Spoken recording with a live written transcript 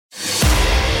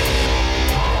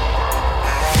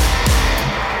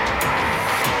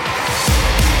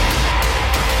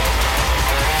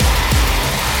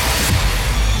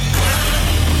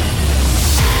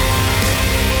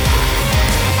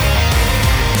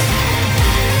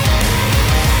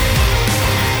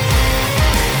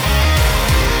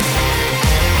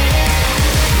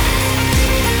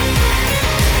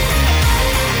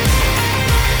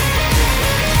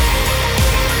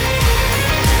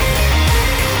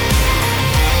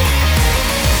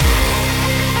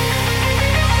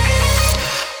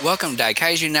Welcome to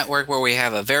Kaiju Network, where we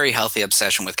have a very healthy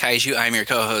obsession with kaiju. I'm your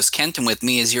co-host, Kent, and with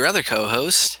me is your other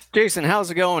co-host, Jason. How's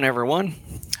it going, everyone?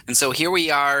 And so here we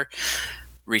are,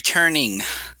 returning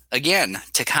again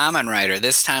to Kamen Rider.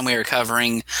 This time we are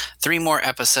covering 3 more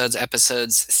episodes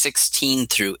 16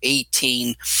 through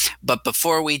 18. But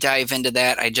before we dive into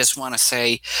that, I just want to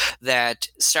say that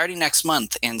starting next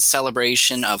month, in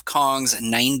celebration of Kong's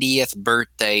 90th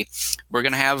birthday, we're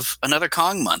going to have another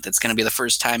Kong month. It's going to be the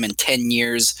first time in 10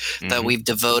 years that we've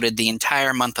devoted the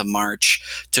entire month of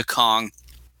March to Kong.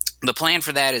 The plan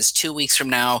for that is 2 weeks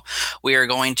from now, we are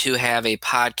going to have a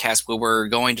podcast where we're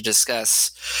going to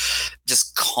discuss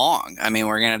just Kong. I mean,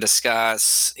 we're going to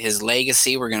discuss his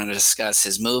legacy. We're going to discuss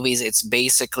his movies. It's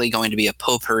basically going to be a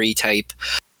potpourri type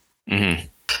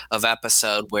of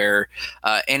episode where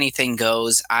anything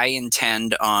goes. I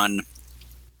intend on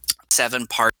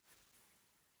 7-part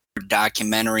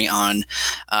documentary on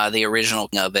the original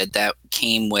of it that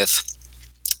came with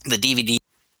the DVD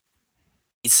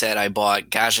set I bought.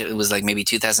 Gosh, it was like maybe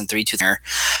 2003.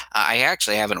 I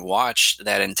actually haven't watched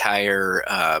that entire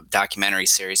documentary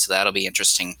series, so that'll be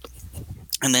interesting.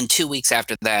 And then 2 weeks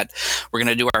after that, we're going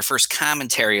to do our first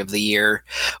commentary of the year,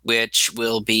 which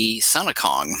will be Son of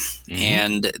Kong.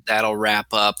 And that'll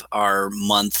wrap up our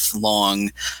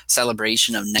month-long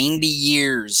celebration of 90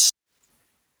 years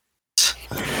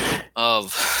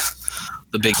of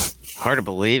the big... Hard to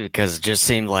believe because it just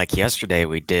seemed like yesterday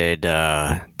we did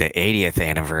the 80th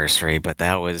anniversary, but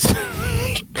that was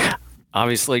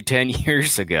obviously 10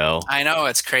 years ago. I know,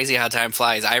 it's crazy how time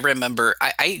flies. I remember,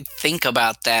 I think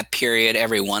about that period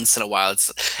every once in a while.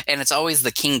 It's always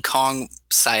the King Kong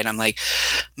side. I'm like,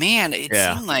 man, it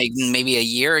seemed like maybe a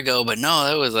year ago, but no,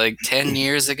 that was like 10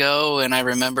 years ago. And I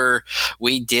remember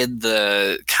we did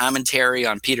the commentary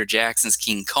on Peter Jackson's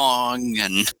King Kong,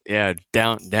 and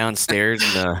downstairs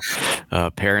in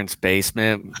the parents'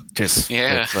 basement, just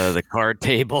with the card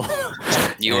table.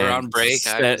 You were on break.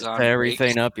 I was on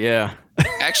everything break. Up. Yeah.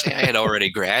 Actually, I had already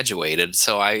graduated,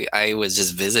 so I was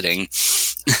just visiting.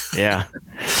 Yeah.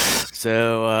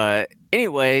 So,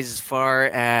 anyways, as far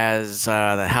as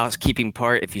the housekeeping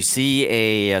part, if you see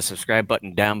a subscribe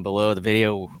button down below the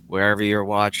video, wherever you're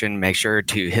watching, make sure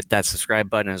to hit that subscribe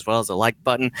button as well as the like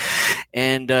button.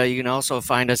 And you can also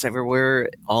find us everywhere,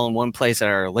 all in one place at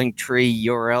our Linktree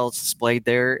URL displayed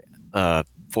there, /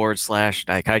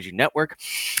 Daikaiju Network,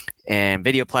 and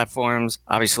video platforms,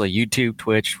 obviously YouTube,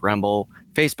 Twitch, Rumble,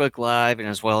 Facebook Live, and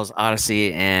as well as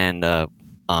Odyssey, and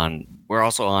we're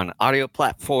also on audio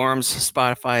platforms,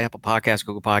 Spotify, Apple Podcasts,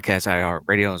 Google Podcasts,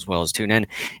 iHeartRadio, as well as TuneIn.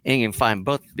 And you can find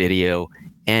both video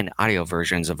and audio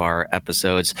versions of our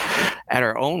episodes at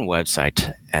our own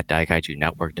website at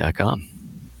daikaijunetwork.com.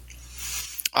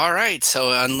 All right,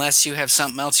 so unless you have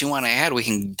something else you want to add, we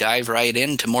can dive right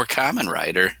into more Kamen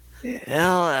Rider.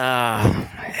 Well,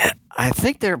 I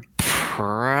think there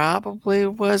probably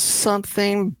was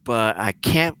something, but I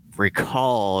can't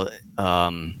recall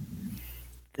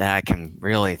that I can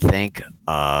really think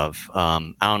of.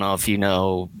 I don't know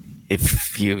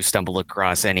if you stumbled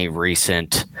across any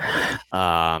recent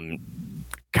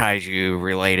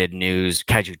kaiju-related news,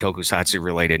 kaiju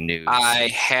tokusatsu-related news. I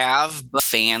have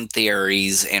fan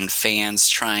theories and fans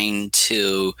trying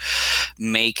to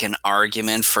make an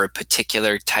argument for a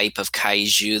particular type of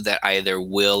kaiju that either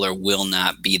will or will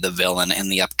not be the villain in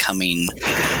the upcoming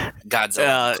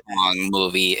Godzilla Kong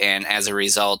movie, and as a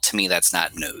result, to me, that's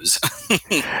not news.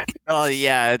 Oh,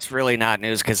 yeah, it's really not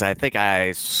news because I think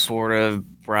I sort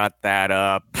of brought that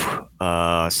up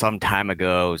some time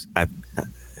ago.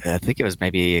 I think it was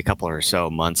maybe a couple or so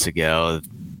months ago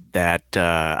that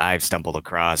I've stumbled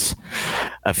across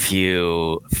a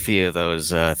few of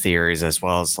those theories, as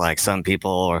well as like some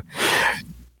people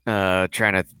are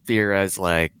trying to theorize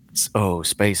like, oh,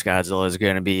 Space Godzilla is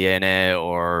going to be in it,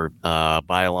 or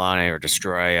Bylane or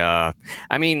Destroya.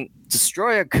 I mean,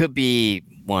 Destroya could be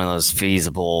one of those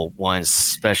feasible ones,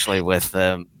 especially with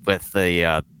the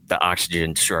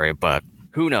oxygen destroyer, but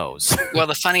who knows? Well,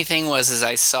 the funny thing was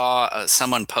I saw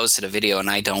someone posted a video, and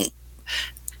I don't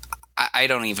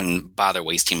even bother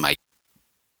wasting my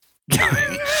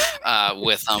time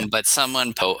with them, but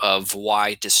someone of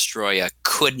why Destroya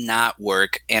could not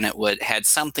work, and it had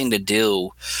something to do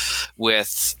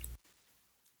with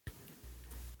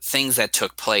things that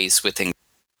took place within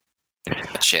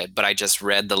shit, but I just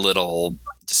read the little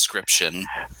description.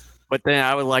 But then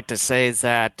I would like to say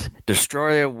that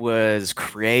Destroyer was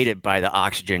created by the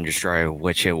Oxygen Destroyer,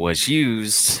 which it was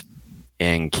used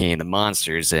in King of the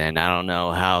Monsters, and I don't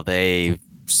know how they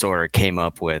sort of came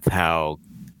up with how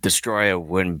Destroyer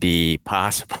wouldn't be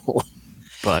possible.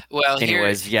 But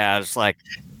anyways, it's like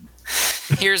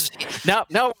now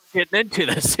we're getting into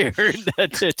this here.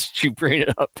 That you bring it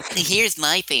up. Here's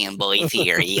my fanboy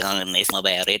theory on this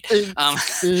about it.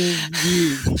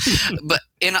 But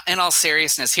in all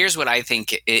seriousness, here's what I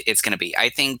think it's going to be. I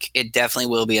think it definitely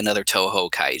will be another Toho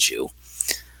kaiju.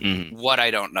 Mm-hmm. What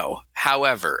I don't know.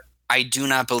 However, I do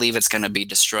not believe it's going to be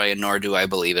Destroya, nor do I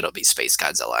believe it'll be Space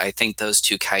Godzilla. I think those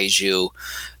two kaiju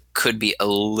could be a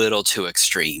little too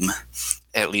extreme,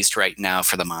 at least right now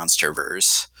for the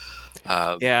MonsterVerse.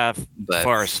 But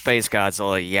for Space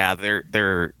Godzilla,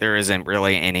 there isn't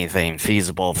really anything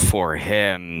feasible for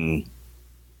him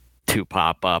to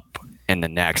pop up in the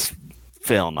next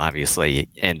film, obviously.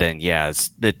 And then, it's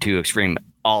the too extreme.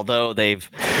 Although they've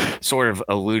sort of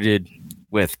alluded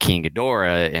with King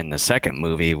Ghidorah in the second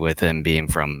movie with him being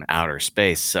from outer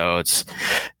space. So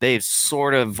they've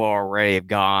sort of already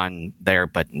gone there,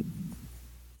 but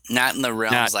not in the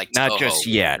realms not Toho. Just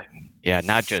yet. Yeah,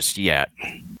 not just yet.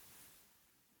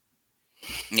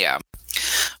 Yeah.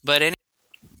 But anyway,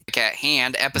 at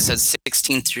hand, episodes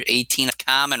 16 through 18 of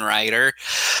Kamen Rider.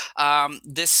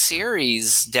 This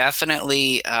series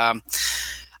definitely...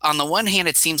 on the one hand,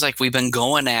 it seems like we've been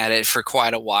going at it for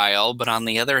quite a while, but on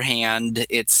the other hand,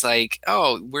 it's like,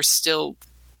 we're still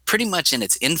pretty much in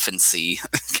its infancy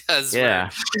because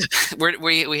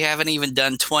we haven't even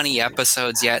done 20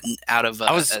 episodes yet out of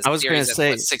I was going to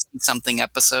say 60 something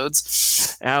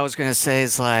episodes. I was going to say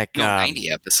it's like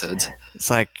 90 episodes. It's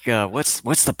like what's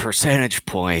the percentage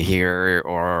point here,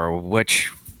 or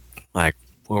which like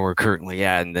where we're currently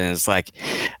at, and then it's like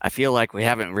I feel like we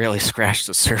haven't really scratched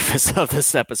the surface of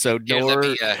this episode,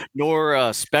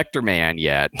 nor Spectre Man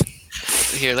yet.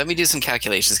 Here, let me do some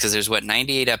calculations because there's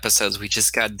 98 episodes. We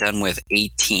just got done with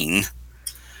 18.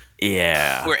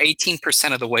 Yeah, we're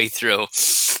 18% of the way through.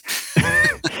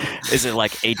 Is it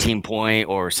like 18 point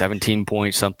or 17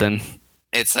 point something?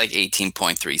 It's like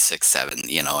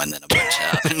 18.367, and then a bunch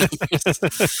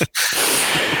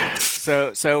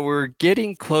of. So we're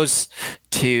getting close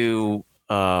to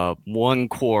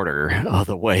 1/4 of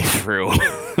the way through.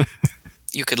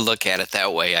 You could look at it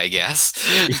that way, I guess.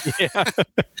 Yeah.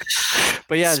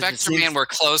 But yeah, Spectre Man, we're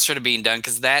closer to being done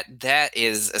because that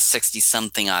is a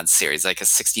 60-something odd series, like a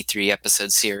 63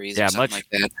 episode series or something like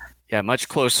that. Yeah, much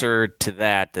closer to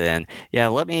that than. Yeah,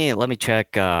 let me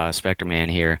check Spectre Man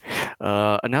here.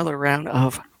 Another round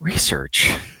of research,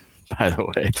 by the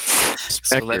way.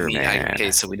 Spectre Man.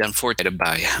 Okay, so we done 4 divided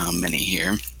by how many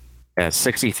here?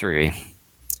 63.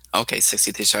 Okay,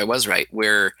 63. So I was right.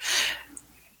 We're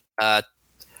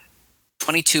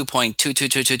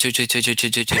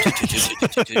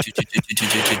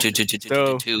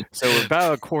 22.2222222222222222222222222222222222222222222222222222222222222222222222222222222222222222222222222222222222222222222222222222222222222222222222222222222222222222222. So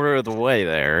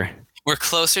We're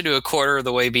closer to a quarter of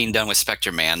the way being done with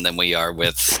Spectre Man than we are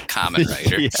with Kamen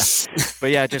Rider. But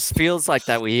yeah, it just feels like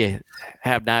that we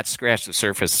have not scratched the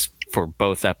surface for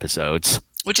both episodes.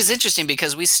 Which is interesting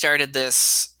because we started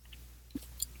this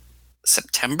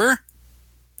September?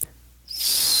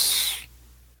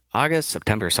 August,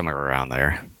 September, somewhere around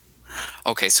there.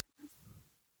 Okay, so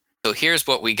here's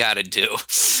what we got to do.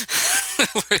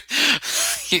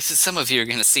 Some of you are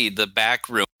going to see the back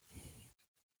room.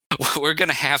 What we're going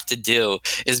to have to do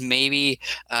is maybe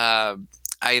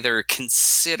either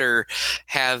consider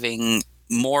having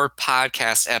more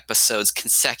podcast episodes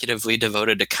consecutively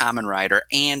devoted to Kamen Rider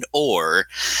and or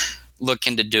look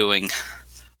into doing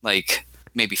like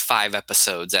maybe 5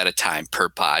 episodes at a time per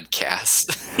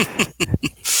podcast.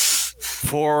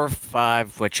 4 or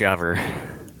 5, whichever.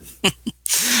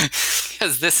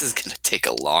 Because this is going to take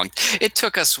it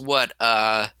took us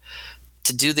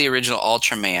to do the original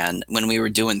Ultraman when we were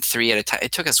doing 3 at a time.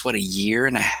 It took us a year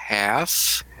and a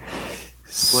half?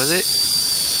 Was it?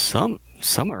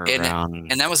 Somewhere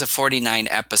around. And that was a 49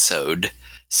 episode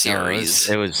series.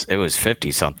 No, it was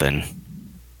 50 something.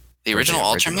 The original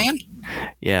Ultraman?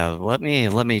 Yeah, let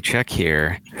me check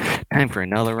here. Time for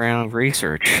another round of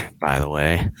research, by the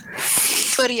way.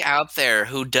 Anybody out there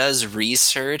who does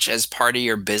research as part of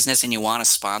your business and you want to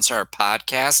sponsor our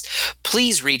podcast,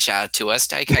 please reach out to us,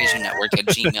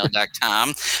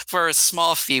 daikaijunetwork@gmail.com. For a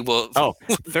small fee.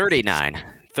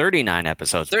 39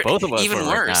 episodes. Both of us even were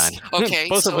worse. Wrong. Okay,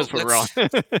 both of us were wrong.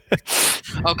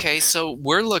 Okay, so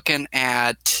we're looking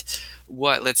at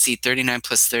what? Let's see, 39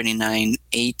 plus 39,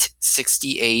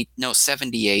 68. No,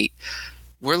 78.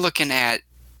 We're looking at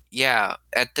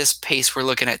at this pace, we're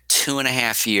looking at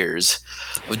 2.5 years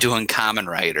of doing Kamen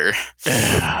Rider.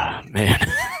 Man.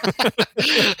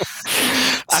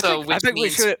 So I think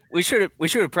we should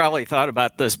have probably thought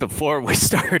about this before we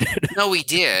started. No, we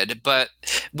did, but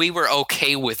we were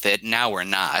okay with it. Now we're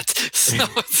not. So,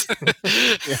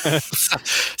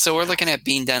 so we're looking at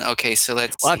being done. Okay, so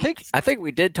let's. Well, see. I think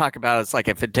we did talk about it's like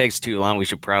if it takes too long, we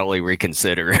should probably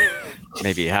reconsider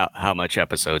maybe how much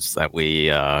episodes that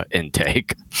we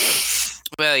intake.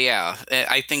 Well, yeah,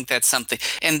 I think that's something,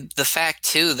 and the fact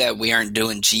too that we aren't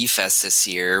doing G-Fest this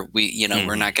year,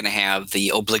 we're not going to have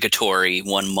the obligatory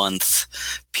 1 month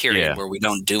period where we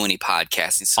don't do any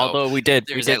podcasting. So although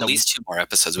there's at least 2 more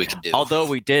episodes we could do. Although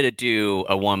we did do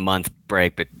a 1 month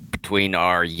break between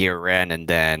our year end and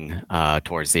then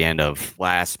towards the end of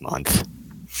last month.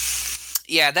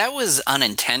 Yeah, that was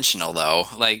unintentional though.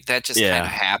 Like that just kind of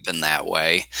happened that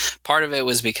way. Part of it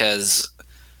was because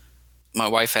my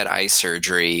wife had eye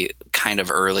surgery kind of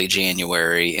early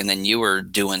January, and then you were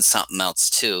doing something else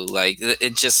too. Like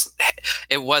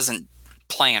it wasn't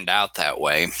planned out that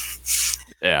way.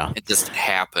 Yeah, it just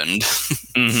happened.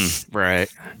 Right.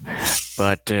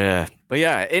 But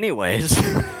yeah. Anyways.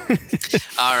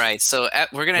 All right, so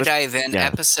we're gonna dive in.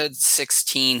 Episode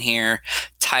 16 here,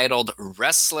 titled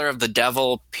 "Wrestler of the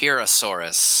Devil,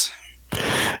 Pyrosaurus."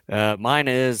 Mine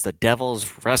is the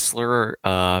Devil's Wrestler,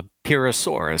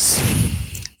 Pyrosaurus.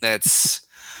 That's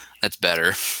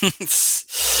better.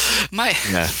 my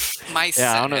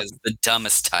set has the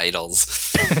dumbest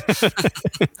titles.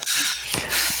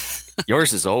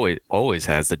 Yours is always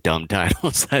has the dumb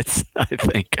titles. I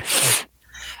think.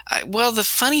 Well, the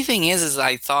funny thing is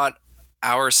I thought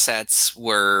our sets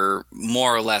were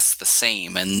more or less the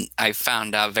same, and I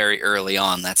found out very early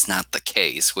on that's not the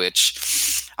case,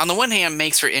 which on the one hand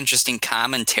makes for interesting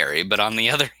commentary, but on the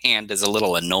other hand is a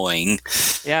little annoying.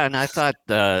 Yeah, and I thought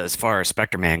as far as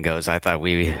Spectre-Man goes, I thought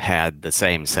we had the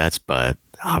same sets, but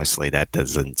obviously that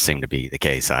doesn't seem to be the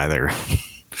case either.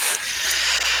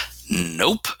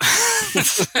 Nope.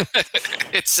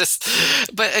 It's just,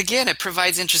 but again, it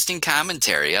provides interesting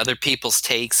commentary, other people's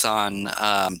takes on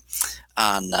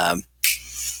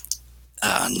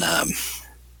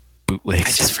bootlegs.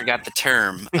 I just forgot the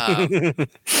term.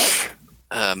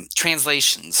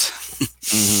 Translations.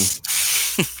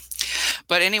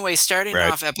 But anyway, starting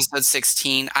off episode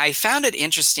 16, I found it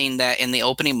interesting that in the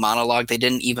opening monologue, they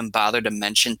didn't even bother to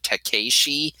mention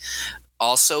Takeshi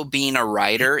also being a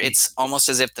writer. It's almost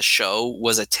as if the show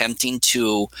was attempting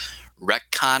to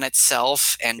retcon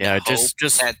itself and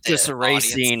just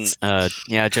erasing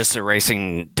just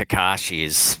erasing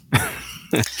Takashi's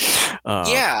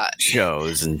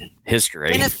shows and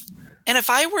history. And if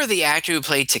I were the actor who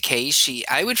played Takeshi,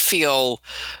 I would feel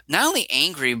not only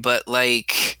angry but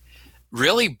like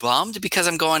really bummed, because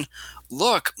I'm going,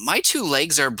 look, my 2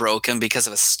 legs are broken because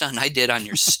of a stunt I did on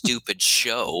your stupid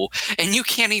show, and you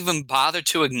can't even bother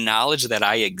to acknowledge that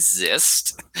I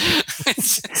exist.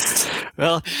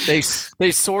 Well, they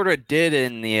sort of did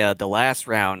in the last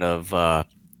round of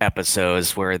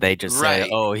episodes where they just say,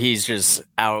 "Oh, he's just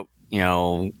out,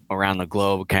 around the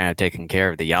globe, kind of taking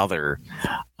care of the other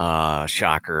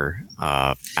shocker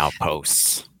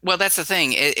outposts." Well, that's the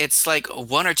thing. It's like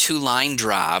 1 or 2 line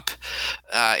drop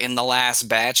in the last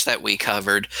batch that we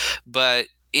covered. But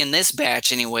in this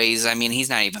batch anyways, I mean, he's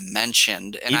not even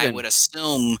mentioned. And I would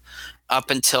assume up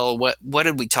until what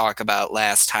did we talk about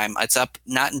last time? It's up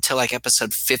not until like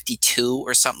episode 52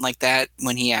 or something like that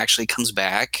when he actually comes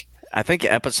back. I think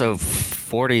episode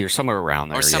 40 or somewhere around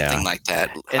there. Or something like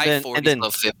that. High 40s, low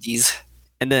 50s.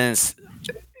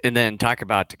 And then talk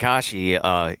about Takashi,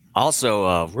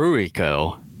 also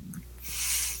Ruriko.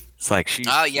 It's like she's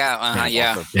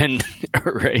been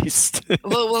erased.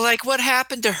 well, like what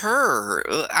happened to her?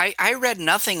 I read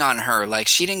nothing on her. Like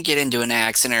she didn't get into an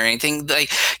accident or anything.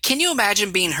 Like, can you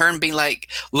imagine being her and being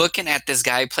like looking at this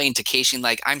guy playing Takeshi,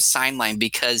 like, I'm sidelined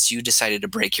because you decided to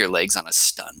break your legs on a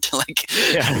stunt. Like,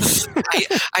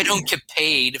 I don't get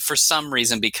paid for some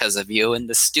reason because of you, and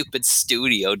the stupid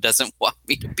studio doesn't want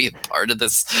me to be a part of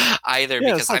this either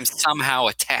because I'm somehow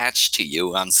attached to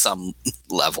you on some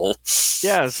level.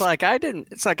 Yeah, it's like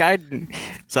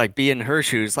be in her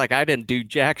shoes. Like I didn't do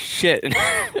jack shit,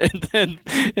 and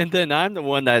then I'm the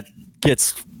one that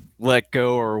gets let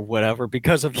go or whatever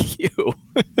because of you.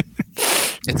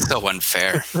 It's so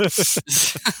unfair.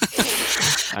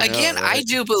 Again, right? I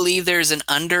do believe there's an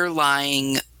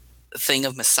underlying thing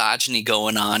of misogyny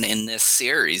going on in this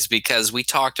series, because we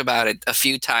talked about it a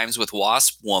few times with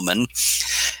Wasp Woman,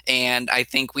 and I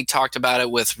think we talked about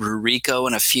it with Ruriko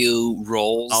in a few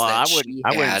roles. I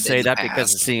wouldn't say that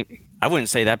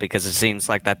because it seems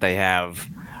like that they have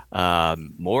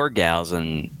more gals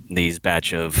in these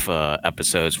batch of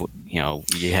episodes.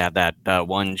 You have that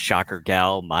one shocker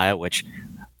gal, Maya, which,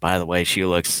 by the way, she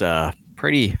looks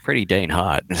pretty dang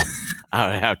hot, I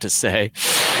would have to say.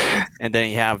 And then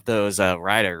you have those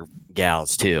rider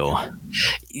gals too.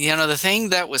 The thing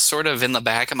that was sort of in the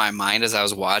back of my mind as I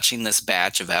was watching this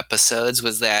batch of episodes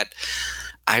was that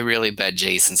I really bet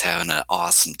Jason's having an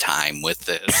awesome time with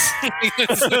this.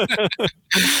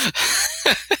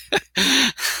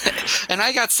 And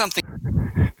I got something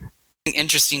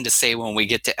interesting to say when we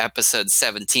get to episode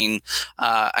 17.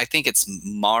 I think it's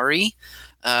Mari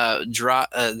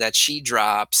that she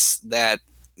drops that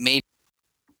made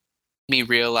me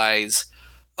realize,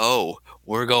 oh,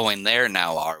 we're going there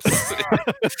now, are we?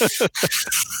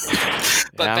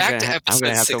 But Yeah, back to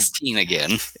episode 16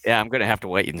 again. Yeah, I'm going to have to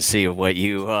wait and see what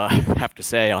you have to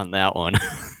say on that one.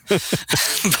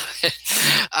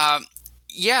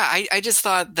 Yeah, I just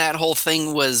thought that whole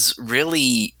thing was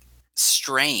really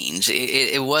strange.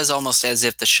 It was almost as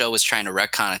if the show was trying to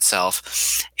retcon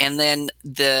itself. And then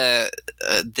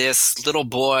this little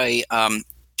boy,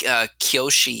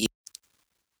 Kyoshi,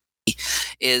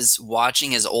 is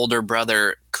watching his older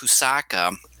brother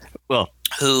Kusaka,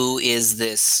 who is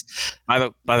this. By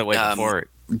the way,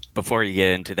 before you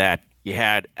get into that, you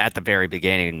had at the very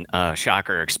beginning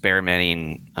Shocker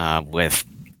experimenting with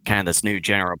kind of this new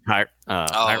general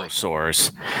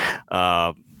pyrosaurs,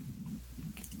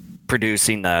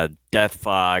 producing the death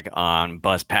fog on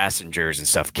bus passengers and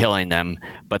stuff, killing them.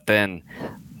 But then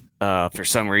for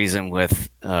some reason, with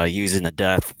using the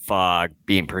death fog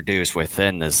being produced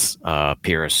within this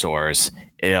pyrosaurs,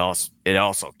 it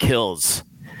also kills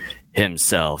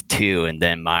himself too. And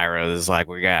then Myra is like,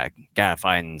 we gotta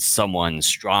find someone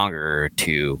stronger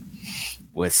to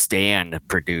withstand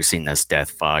producing this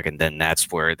death fog. And then that's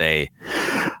where they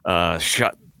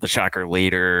shot the Shocker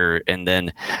leader, and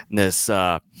then this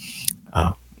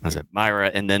was it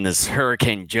Myra, and then this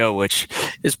Hurricane Joe, which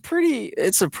is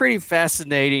it's a pretty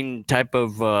fascinating type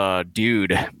of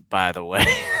dude, by the way.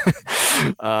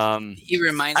 He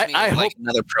reminds me of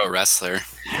another pro wrestler.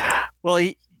 Well,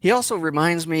 he also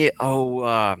reminds me,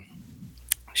 the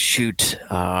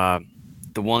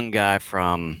one guy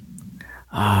from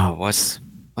what's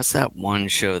that one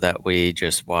show that we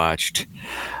just watched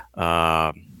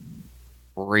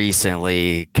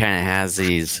recently? Kind of has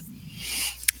these.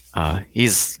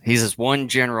 He's this one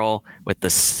general with the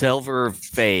silver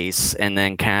face, and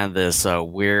then kind of this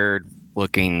weird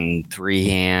looking 3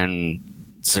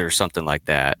 hands or something like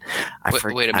that.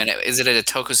 Wait a minute, is it a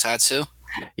tokusatsu?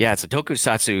 Yeah, it's a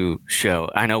tokusatsu show.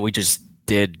 I know we just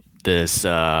did this.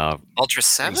 Ultra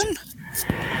 7?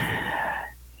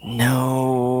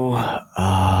 No.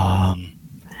 I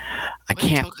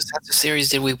can't. What tokusatsu series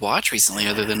did we watch recently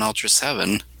other than Ultra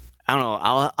 7? I don't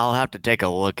know. I'll have to take a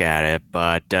look at it,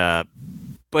 but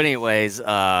anyways,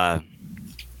 but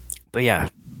yeah,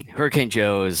 Hurricane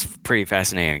Joe is a pretty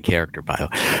fascinating character, by the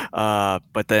way.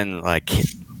 But then like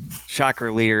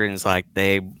Shocker leader is like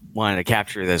they wanted to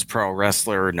capture this pro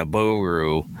wrestler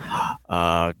Noboru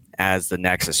as the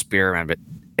next experiment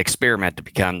to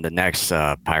become the next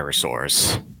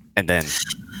Pyrosaurus, and then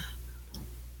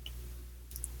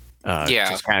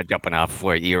just kind of jumping off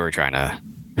what you were trying to.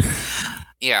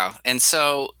 Yeah, and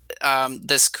so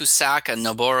this Kusaka,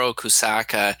 Noboru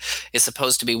Kusaka, is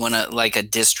supposed to be like a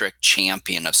district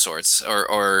champion of sorts,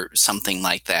 or something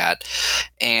like that,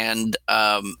 and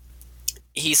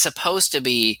he's supposed to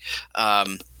be,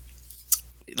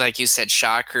 like you said,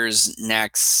 Shocker's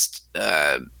next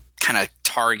kind of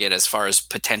target as far as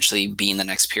potentially being the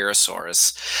next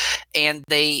Pyrosaurus. And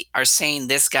they are saying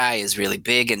this guy is really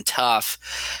big and tough.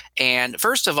 And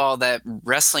first of all, that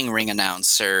wrestling ring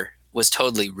announcer was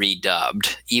totally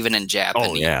redubbed, even in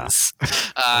Japanese.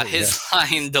 His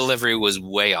line delivery was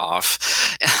way off.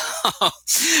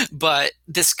 But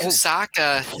this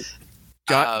Kusaka...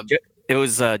 it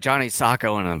was Johnny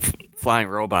Sacco in a flying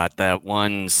robot, that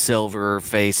one silver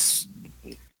face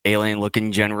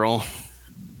alien-looking general.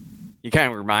 He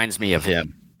kind of reminds me of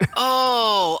him.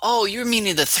 Oh, you're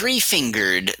meaning the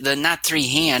 3-fingered, the not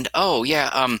 3-hand. Oh,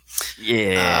 yeah.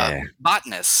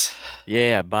 Botanist.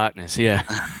 Yeah, Botanist, yeah.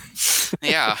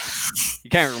 Yeah. He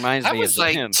kind of reminds me of him. That was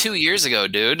like 2 years ago,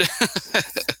 dude.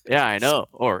 Yeah, I know.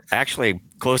 Or actually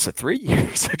close to 3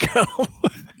 years ago.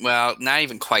 Well, not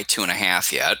even quite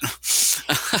 2.5 yet.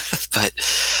 But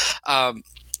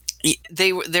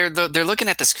they're looking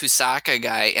at this Kusaka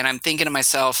guy, and I'm thinking to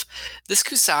myself, this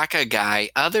Kusaka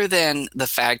guy, other than the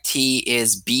fact he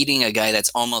is beating a guy that's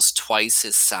almost twice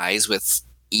his size with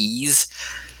ease,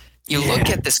 you look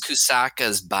at this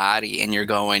Kusaka's body and you're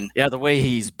going, yeah, the way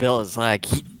he's built is like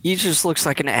he just looks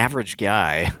like an average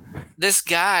guy. This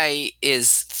guy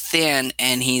is thin,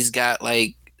 and he's got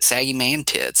like saggy man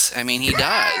tits. I mean, he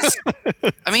does.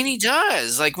 He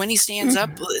does. Like when he stands up,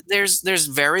 there's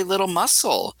very little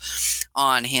muscle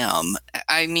on him.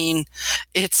 I mean,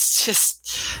 it's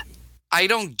just I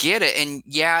don't get it. And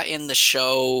yeah, in the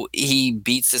show, he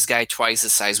beats this guy twice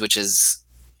his size, which is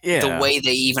the way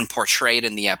they even portrayed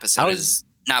in the episode is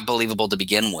not believable to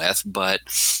begin with. But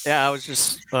yeah, I was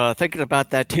just thinking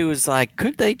about that too. Is like,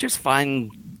 could they just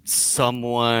find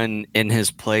someone in his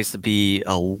place to be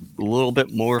a little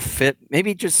bit more fit?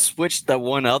 Maybe just switch the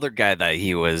one other guy that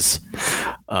he was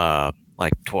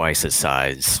like twice his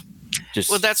size.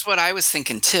 Well, that's what I was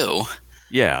thinking too.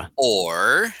 Yeah.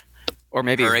 Or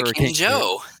maybe Hurricane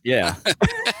Joe. Yeah.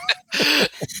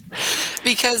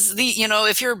 Because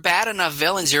if you're bad enough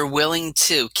villains, you're willing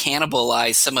to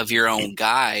cannibalize some of your own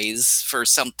guys for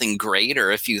something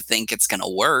greater if you think it's going to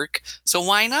work. So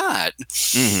why not?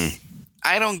 Mm-hmm.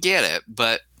 I don't get it,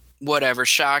 but whatever.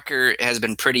 Shocker has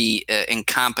been pretty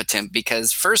incompetent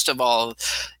because, first of all,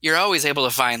 you're always able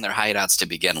to find their hideouts to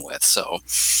begin with. So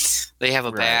they have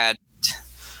a bad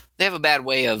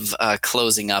way of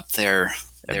closing up their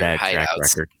hideouts. Track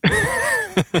record.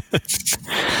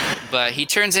 But he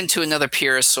turns into another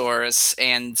Pyrosaurus,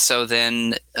 and so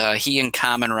then he and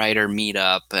Kamen Rider meet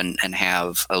up and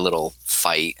have a little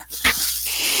fight.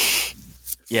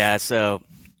 Yeah. So,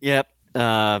 yep.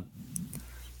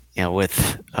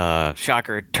 With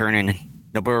Shocker turning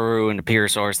Noboru into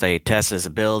Pyrosaurus, they test his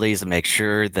abilities to make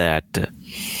sure that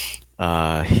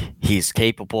he's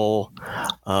capable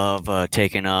of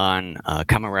taking on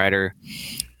Kamen Rider.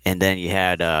 And then you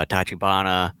had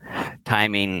Tachibana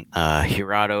timing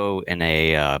Hirado in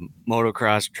a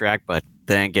motocross track, but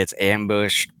then gets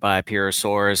ambushed by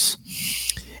Pyrosaurus.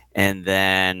 And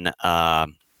then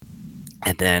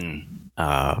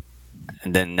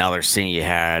another scene you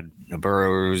had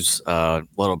Noboru's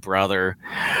little brother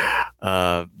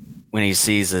when he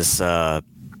sees this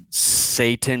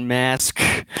Satan mask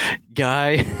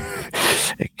guy.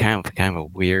 kind of a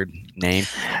weird name.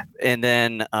 And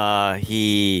then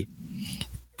he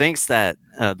thinks that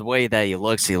the way that he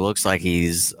looks like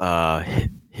he's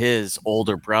his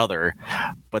older brother,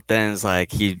 but then it's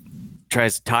like he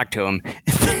tries to talk to him,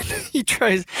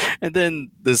 and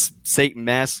then this Satan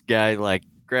mask guy like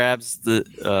grabs this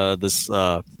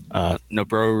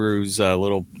Noboru's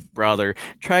little brother,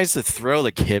 tries to throw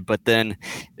the kid, but then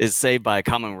is saved by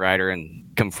Kamen Rider and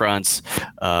confronts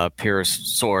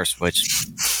Pyrosaurus, which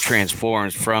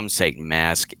transforms from Satan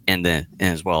Mask, and then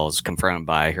as well as confronted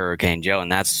by Hurricane Joe. And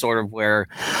that's sort of where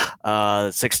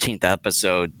the 16th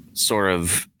episode sort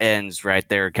of ends right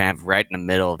there, kind of right in the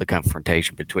middle of the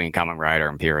confrontation between Kamen Rider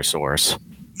and Pyrosaurus.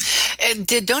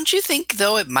 Don't you think,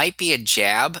 though, it might be a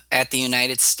jab at the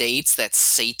United States that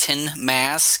Satan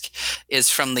Mask is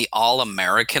from the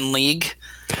All-American League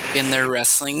in their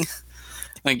wrestling?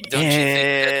 Like, don't you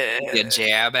think that'd be a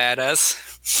jab at us?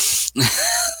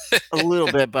 A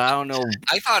little bit, but I don't know.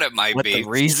 I thought it might what be. The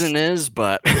reason is,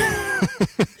 but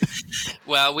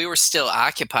well, we were still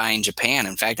occupying Japan.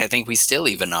 In fact, I think we still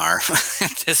even are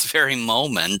at this very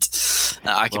moment,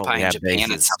 occupying Japan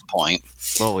bases. At some point.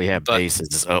 Well, we have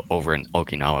bases over in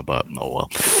Okinawa, but oh well.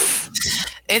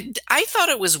 I thought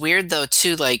it was weird, though,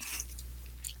 too. Like,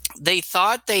 they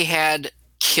thought they had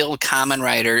killed Kamen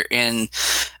Rider in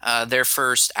their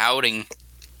first outing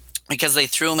because they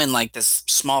threw him in, like, this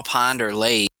small pond or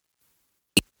lake.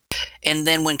 And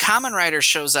then when Kamen Rider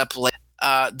shows up late,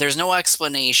 there's no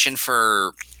explanation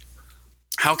for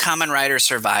how Kamen Rider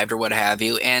survived or what have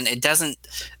you, and it doesn't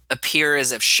appear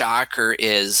as if Shocker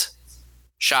is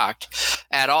shocked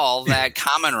at all that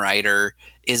Kamen Rider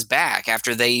is back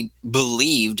after they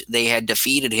believed they had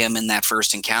defeated him in that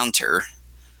first encounter.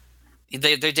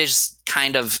 They just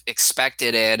kind of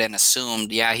expected it and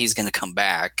assumed, yeah, he's going to come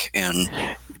back, and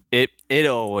it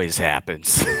always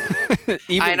happens.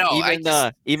 I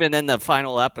know, even in the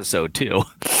final episode too.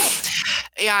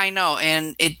 Yeah, I know,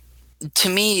 and to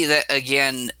me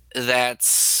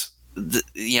that's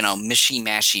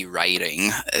mishy-mashy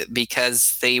writing,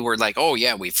 because they were like, oh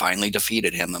yeah, we finally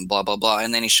defeated him and blah blah blah,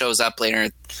 and then he shows up later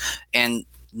and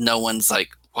no one's like,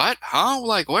 what? Huh?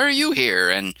 Like, where are you here?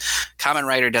 And Kamen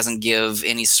Rider doesn't give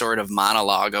any sort of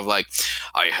monologue of like,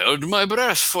 I held my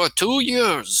breath for 2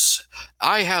 years.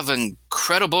 I have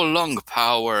incredible lung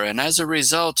power, and as a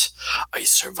result, I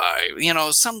survive.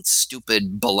 Some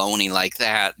stupid baloney like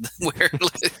that, where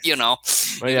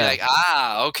like,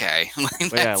 okay.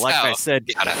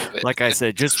 Like I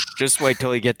said, just wait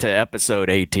till you get to episode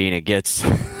 18. It gets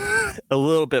a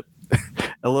little bit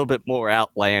more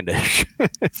outlandish.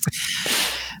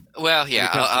 Well, yeah,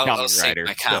 I'll save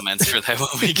my comments for that when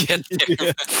we get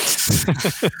there.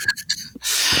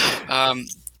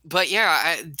 but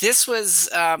yeah, this was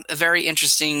a very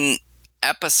interesting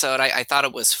episode. I thought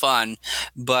it was fun,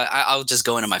 but I'll just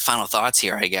go into my final thoughts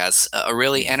here, I guess. A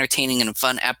really entertaining and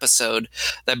fun episode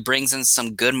that brings in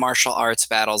some good martial arts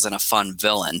battles and a fun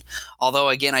villain. Although,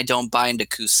 again, I don't buy into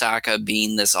Kusaka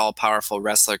being this all-powerful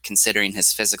wrestler considering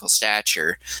his physical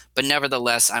stature. But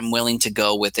nevertheless, I'm willing to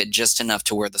go with it just enough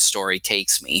to where the story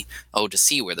takes me. Oh, to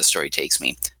see where the story takes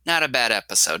me. Not a bad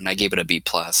episode, and I gave it a B+.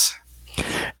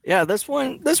 Yeah, this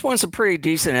one's a pretty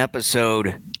decent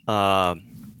episode.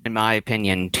 In my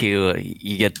opinion, too.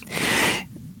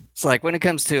 It's like when it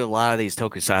comes to a lot of these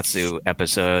tokusatsu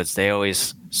episodes, they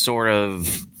always sort of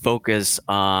focus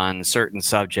on certain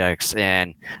subjects,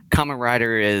 and Kamen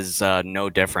Rider is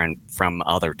no different from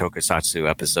other tokusatsu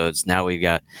episodes. Now we've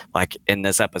got, like in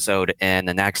this episode and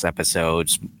the next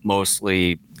episodes,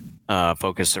 mostly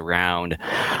focused around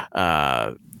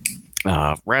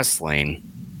wrestling.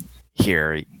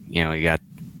 Here, you got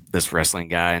this wrestling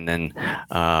guy, and then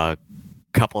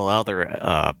couple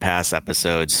other past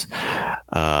episodes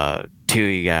too.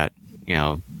 You got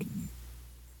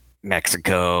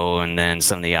Mexico, and then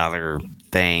some of the other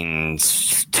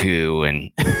things too,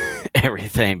 and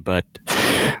everything. But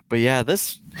yeah,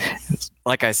 this,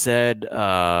 like I said,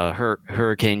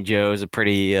 Hurricane Joe is a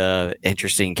pretty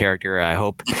interesting character. I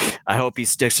hope he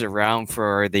sticks around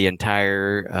for the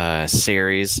entire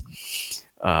series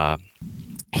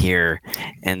here,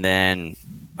 and then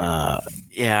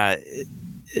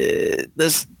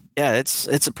it's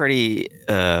a pretty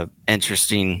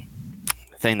interesting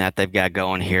thing that they've got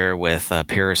going here with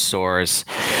Pyrosaurus.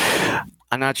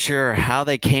 I'm not sure how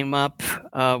they came up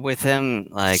with him,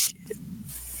 like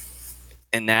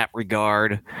in that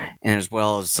regard, and as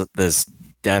well as this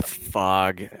death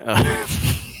fog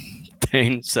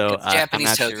thing. So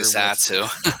Japanese tokusatsu.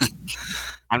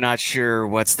 I'm not sure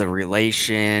what's the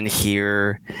relation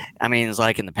here. I mean, it's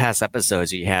like in the past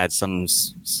episodes, you had some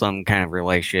kind of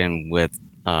relation with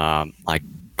like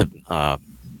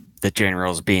the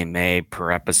generals being made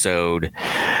per episode,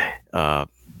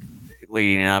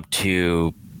 leading up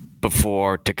to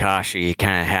before Takashi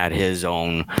kind of had his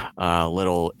own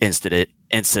little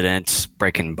incident,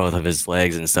 breaking both of his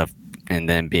legs and stuff, and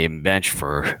then being benched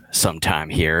for some time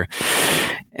here.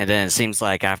 And then it seems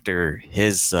like after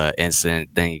his incident,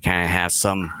 then you kind of have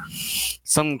some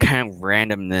kind of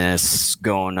randomness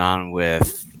going on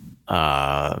with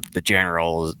the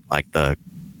generals, like the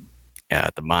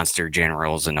monster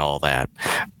generals and all that.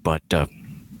 But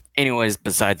anyways,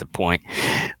 beside the point,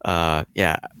 as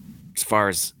far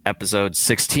as episode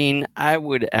 16, I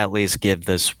would at least give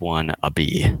this one a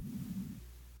B.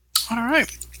 All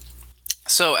right.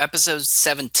 So episode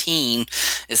 17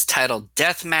 is titled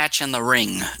Deathmatch in the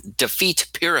Ring, Defeat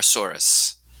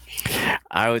Pyrosaurus.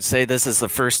 I would say this is the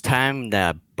first time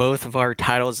that both of our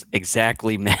titles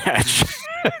exactly match.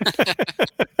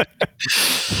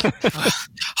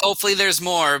 Hopefully there's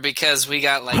more, because we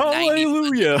got like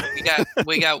Hallelujah.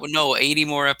 80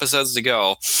 more episodes to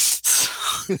go.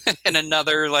 In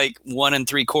another like 1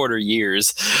 3/4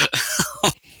 years.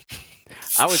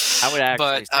 I would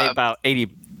actually say about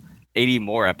 80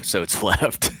 more episodes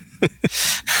left.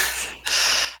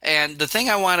 And the thing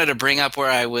I wanted to bring up, where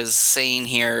I was saying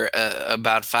here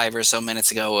about 5 or so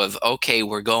minutes ago of, okay,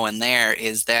 we're going there,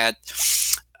 is that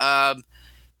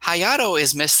Hayato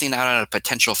is missing out on a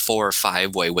potential 4 or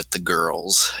 5 way with the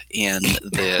girls in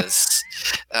this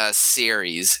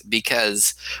series,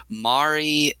 because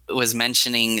Mari was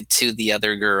mentioning to the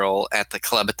other girl at the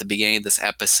club at the beginning of this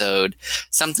episode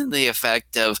something to the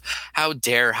effect of, how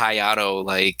dare Hayato,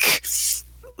 like,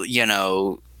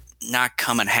 not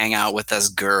come and hang out with us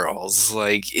girls,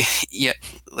 like, yeah,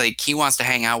 like he wants to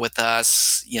hang out with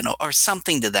us, or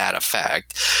something to that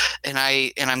effect. And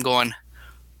I'm going,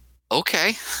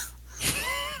 okay.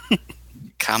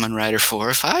 Kamen Rider 4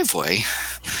 or 5 way.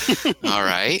 All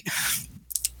right.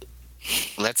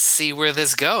 Let's see where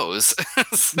this goes.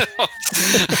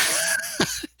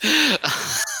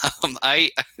 Why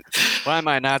am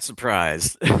I not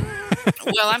surprised?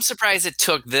 Well, I'm surprised it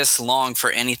took this long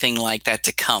for anything like that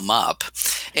to come up.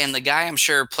 And the guy, I'm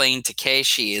sure, playing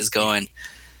Takeshi is going,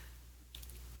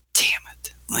 damn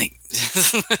it. Like,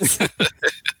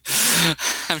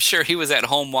 I'm sure he was at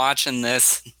home watching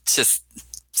this, just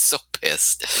so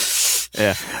pissed.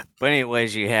 Yeah. But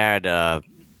anyways, you had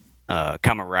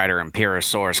Kamen Rider and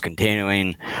Pyrosaurus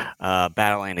continuing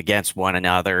battling against one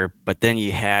another. But then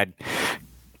you had,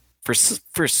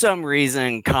 for some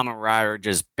reason, Kamen Rider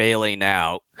just bailing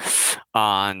out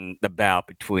on the bout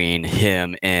between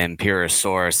him and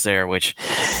Pyrosaurus there, which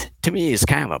to me is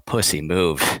kind of a pussy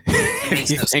move. If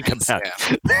you think about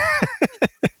it.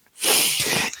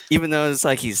 Even though it's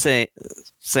like he's saying,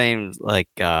 saying like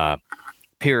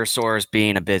Pyrosaurus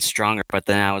being a bit stronger, but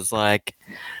then I was like,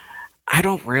 I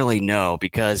don't really know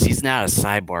because he's not a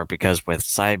cyborg. Because with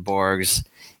cyborgs,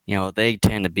 they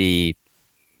tend to be a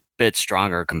bit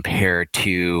stronger compared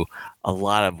to a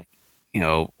lot of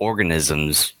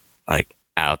organisms like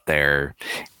out there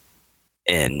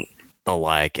and the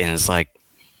like. And it's like,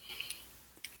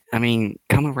 I mean,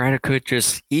 Kamen Rider could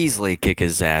just easily kick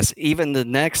his ass. Even the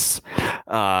next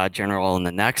general in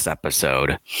the next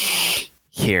episode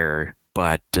here,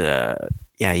 but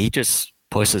yeah, he just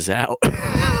pushes out.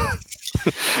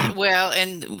 Well,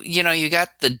 and you got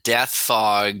the death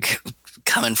fog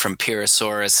coming from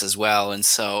Pyrosaurus as well, and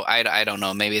so I don't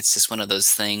know. Maybe it's just one of those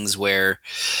things where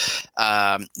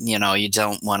you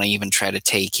don't want to even try to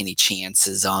take any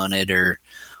chances on it or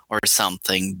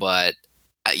something. But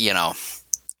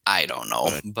I don't know.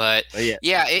 But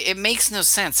yeah, it makes no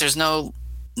sense. There's no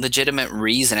legitimate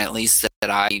reason, at least that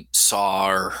I saw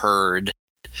or heard,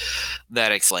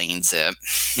 that explains it.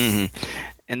 Mm-hmm.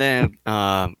 And then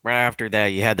right after that,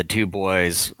 you had the two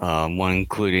boys, one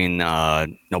including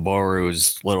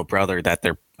Noboru's little brother, that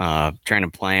they're trying to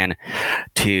plan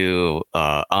to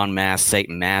unmask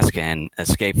Satan Mask and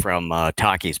escape from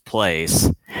Taki's place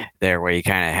there, where you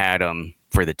kind of had him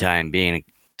for the time being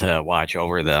to watch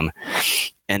over them.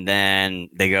 And then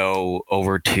they go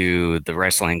over to the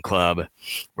wrestling club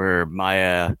where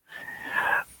Maya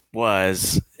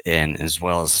was, and as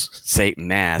well as Satan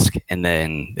Mask, and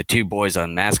then the two boys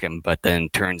unmask him, but then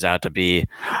turns out to be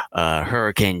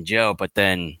Hurricane Joe. But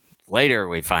then later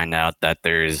we find out that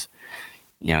there's,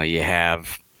 you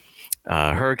have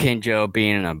Hurricane Joe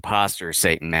being an imposter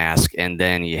Satan Mask, and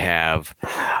then you have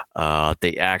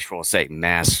the actual Satan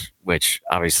Mask, which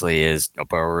obviously is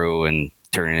Noboru and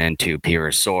turning into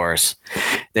Pyrosaurus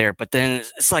there. But then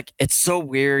it's like, it's so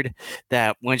weird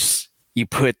that once you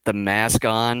put the mask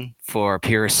on for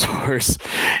Pyrosaurus,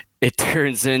 it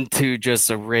turns into just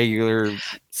a regular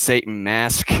Satan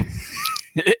Mask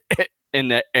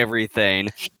and everything.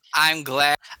 I'm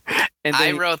glad. And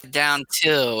I wrote it down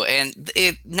too. And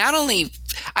it not only,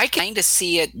 I kind of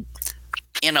see it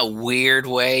in a weird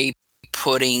way,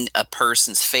 putting a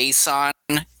person's face on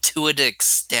to an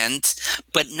extent,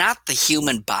 but not the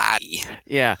human body.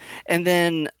 Yeah. And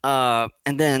then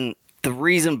the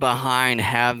reason behind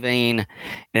having an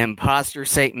imposter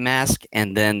Satan Mask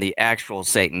and then the actual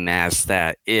Satan Mask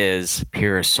that is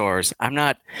Pyrosaurus, I'm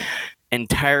not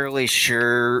entirely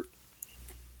sure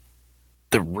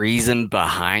the reason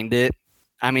behind it.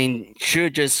 I mean,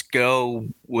 should just go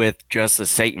with just a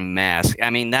Satan Mask.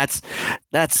 I mean, that's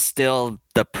still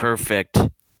the perfect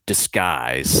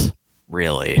disguise,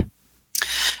 really.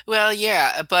 Well,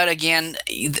 yeah, but again,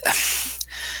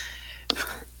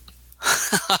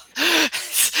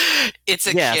 it's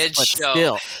a kid's show.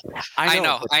 Still, I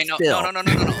know. Still.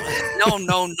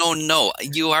 No.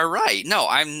 You are right. No,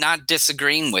 I'm not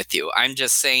disagreeing with you. I'm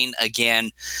just saying,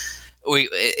 again,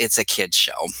 it's a kid's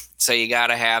show, so you got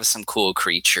to have some cool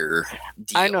creature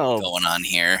deal going on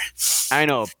here. I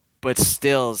know, but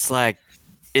still, it's like,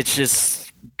 it's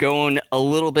just going a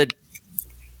little bit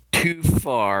too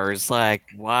far. It's like,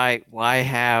 why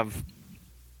have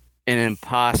an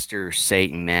imposter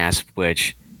Satan Mask,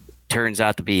 which turns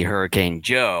out to be Hurricane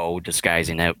Joe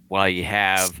disguising it, while you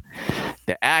have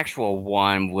the actual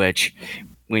one, which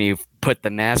when you put the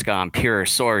mask on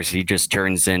Pyrosaurus, he just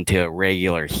turns into a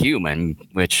regular human,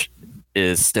 which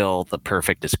is still the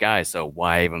perfect disguise. So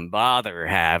why even bother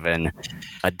having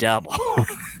a double?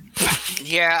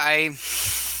 Yeah,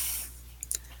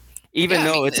 Even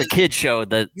though it's a kid show,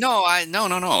 no.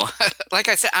 Like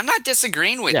I said, I'm not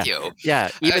disagreeing with you. Yeah,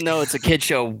 even though it's a kid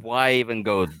show, why even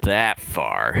go that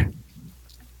far?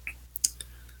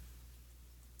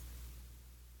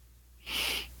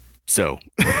 So,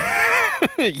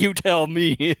 you tell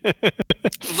me.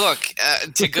 Look,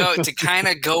 to kind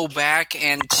of go back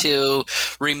and to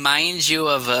remind you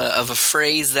of a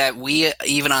phrase that we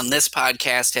even on this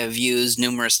podcast have used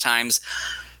numerous times.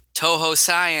 Toho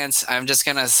Science, I'm just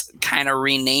going to kind of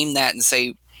rename that and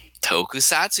say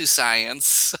Tokusatsu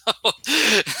Science.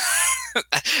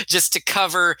 Just to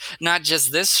cover not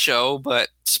just this show, but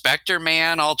Spectre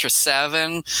Man, Ultra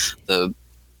 7, the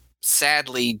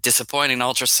sadly disappointing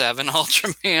Ultra 7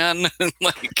 Ultraman,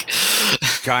 like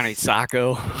Johnny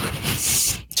Sacco.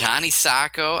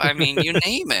 I mean, you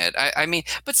name it. I mean,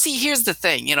 but see, here's the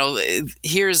thing,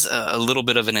 here's a little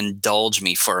bit of an indulge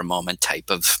me for a moment type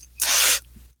of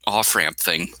off-ramp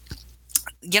thing.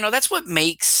 That's what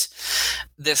makes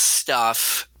this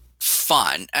stuff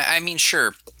fun. I mean,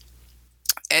 sure,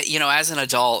 as an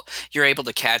adult, you're able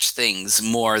to catch things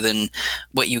more than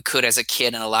what you could as a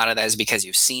kid. And a lot of that is because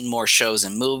you've seen more shows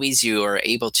and movies. You are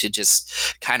able to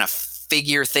just kind of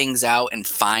figure things out and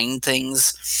find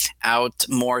things out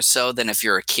more so than if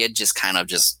you're a kid just kind of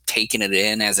just taking it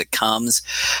in as it comes.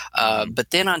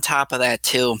 But then on top of that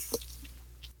too,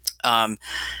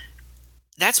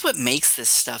 that's what makes this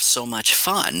stuff so much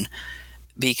fun,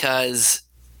 because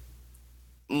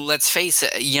let's face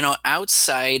it,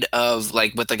 outside of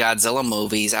like with the Godzilla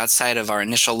movies, outside of our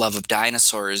initial love of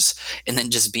dinosaurs and then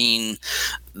just being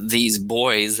these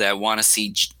boys that want to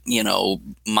see,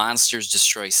 monsters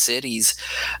destroy cities,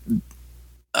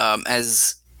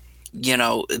 as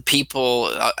people,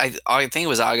 I think it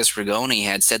was August Rigoni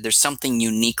had said there's something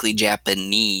uniquely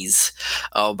Japanese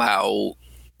about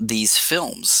these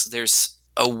films. There's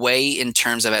a way in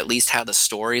terms of at least how the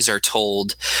stories are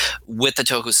told with the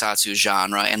tokusatsu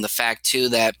genre, and the fact too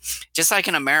that just like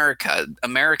in America,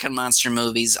 American monster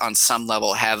movies on some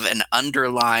level have an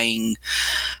underlying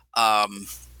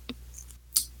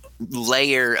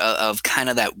layer of kind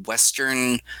of that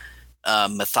Western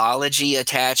mythology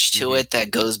attached to it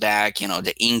that goes back,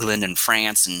 to England and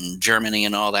France and Germany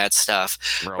and all that stuff.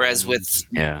 Whereas with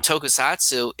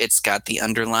tokusatsu, it's got the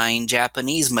underlying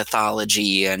Japanese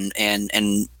mythology and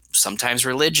sometimes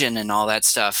religion and all that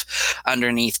stuff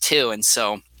underneath too. And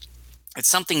so it's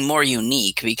something more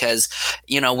unique because,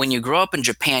 when you grow up in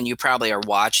Japan, you probably are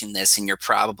watching this and you're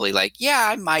probably like, yeah,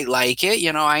 I might like it.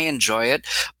 I enjoy it,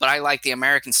 but I like the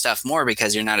American stuff more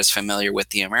because you're not as familiar with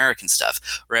the American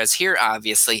stuff. Whereas here,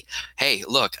 obviously, hey,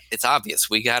 look, it's obvious.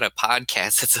 We got a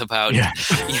podcast that's about,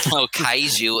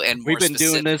 kaiju and more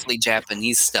specifically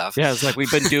Japanese stuff. Yeah, it's like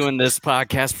we've been doing this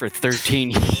podcast for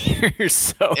 13 years.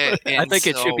 So I think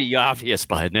it should be obvious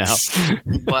by now.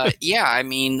 But yeah, I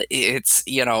mean, it's,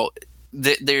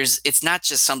 it's not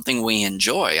just something we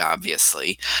enjoy,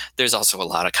 obviously. There's also a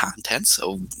lot of content.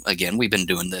 So again, we've been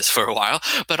doing this for a while,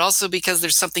 but also because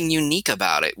there's something unique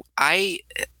about it.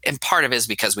 And part of it is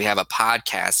because we have a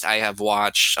podcast. I have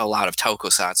watched a lot of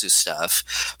tokusatsu stuff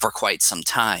for quite some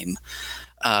time.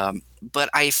 But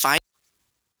I find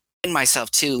myself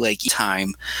too, like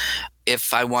time,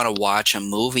 if I want to watch a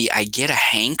movie, I get a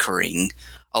hankering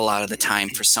a lot of the time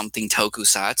for something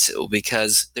tokusatsu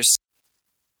because there's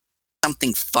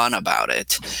something fun about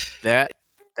it. That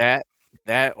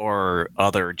or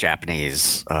other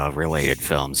Japanese related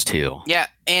films too. Yeah,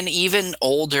 and even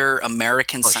older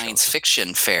American science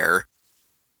fiction fare.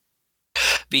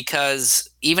 Because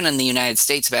even in the United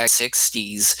States back in the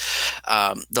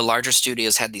 60s, the larger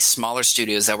studios had these smaller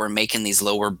studios that were making these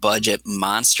lower budget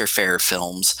monster fare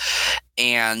films,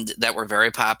 and that were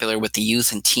very popular with the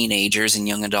youth and teenagers and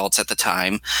young adults at the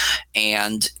time.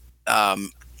 And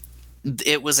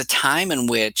it was a time in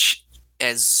which,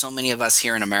 as so many of us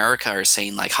here in America are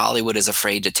saying, like, Hollywood is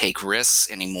afraid to take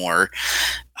risks anymore.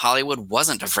 Hollywood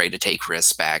wasn't afraid to take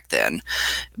risks back then,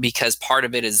 because part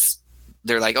of it is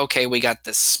they're like, okay, we got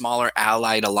this smaller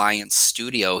Allied Alliance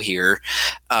studio here,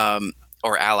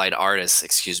 or Allied Artists,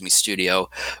 studio.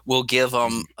 We'll give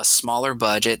them a smaller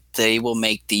budget. They will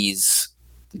make these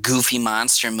goofy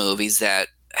monster movies that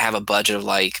have a budget of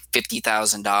like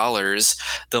 $50,000.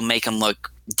 They'll make them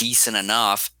look decent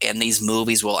enough, and these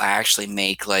movies will actually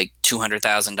make like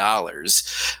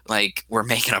 $200,000. Like, we're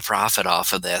making a profit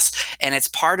off of this. And it's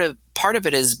part of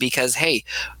it is because, hey,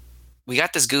 we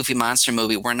got this goofy monster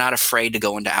movie. We're not afraid to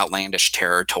go into outlandish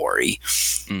territory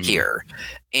here.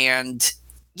 And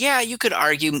yeah, you could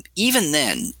argue even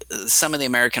then, some of the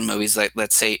American movies, like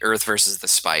let's say Earth versus the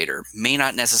Spider, may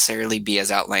not necessarily be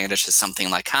as outlandish as something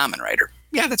like Kamen Rider.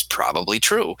 Yeah, that's probably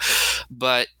true.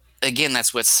 But again,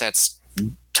 that's what sets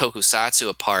tokusatsu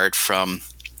apart from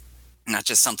not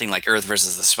just something like Earth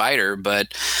versus the Spider,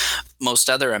 but most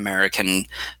other American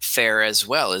fare as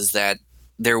well, is that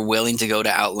they're willing to go to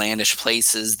outlandish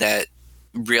places that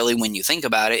really, when you think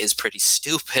about it, is pretty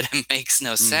stupid and makes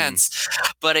no sense.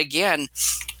 But again,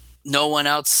 no one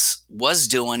else was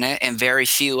doing it, and very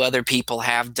few other people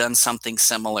have done something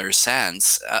similar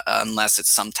since, unless it's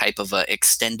some type of a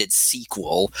extended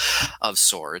sequel of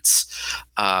sorts.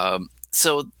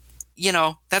 So,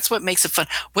 that's what makes it fun.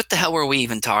 What the hell were we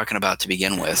even talking about to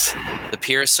begin with? The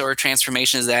Pyrosaur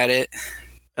transformation, is that it?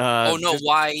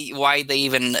 Why they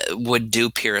even would do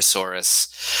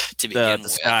Pyrosaurus to begin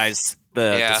with? Disguise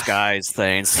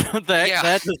things.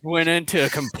 That just went into a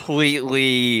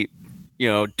completely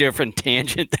different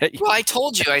tangent. Well, I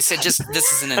told you. I said, this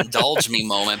is an indulge me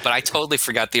moment, but I totally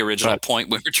forgot the original point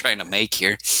we were trying to make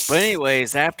here. But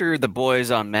anyways, after the boys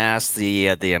unmasked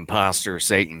the imposter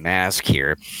Satan mask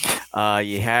here,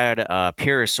 you had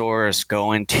Pyrosaurus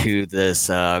go into this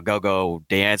go-go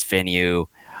dance venue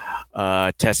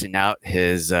testing out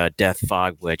his death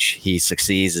fog, which he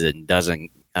succeeds and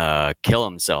doesn't kill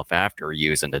himself after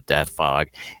using the death fog.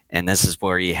 And this is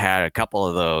where he had a couple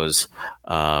of those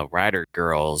rider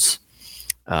girls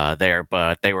there,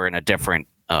 but they were in a different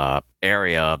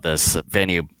area of this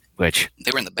venue, which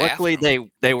they were in the bathroom. luckily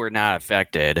they were not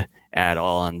affected at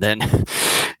all. And then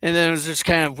it was just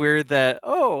kind of weird that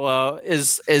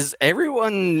is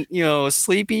everyone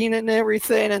sleeping and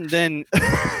everything, and then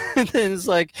and then it's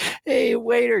like, hey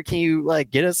waiter, can you like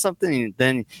get us something? And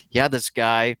then this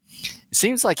guy, it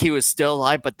seems like he was still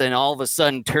alive, but then all of a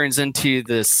sudden turns into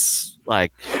this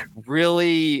like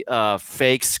really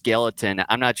fake skeleton.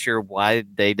 I'm not sure why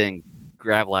they didn't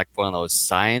grab like one of those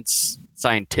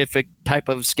scientific type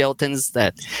of skeletons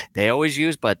that they always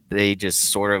use, but they just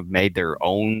sort of made their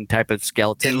own type of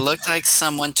skeleton. It looked like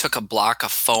someone took a block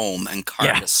of foam and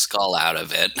carved a skull out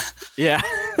of it. Yeah.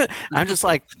 I'm just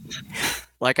like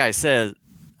I said,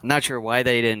 I'm not sure why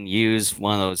they didn't use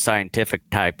one of those scientific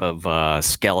type of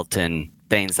skeleton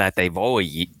things that they've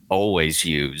always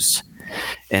used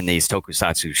in these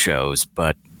tokusatsu shows,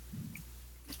 but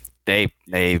they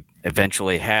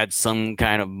eventually had some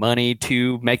kind of money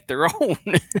to make their own.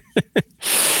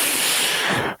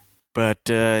 But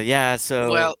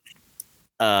so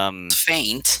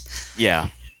faint. Yeah.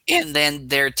 And then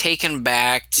they're taken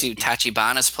back to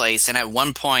Tachibana's place, and at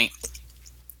one point,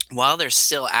 while they're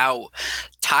still out,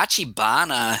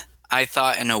 Tachibana, I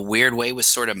thought in a weird way, was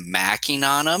sort of macking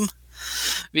on him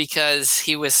because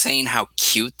he was saying how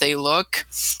cute they look.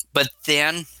 But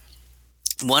then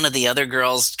one of the other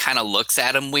girls kind of looks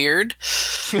at him weird,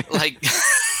 like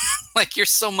like you're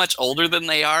so much older than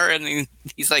they are. And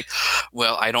he's like,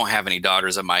 well, I don't have any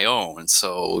daughters of my own.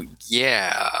 So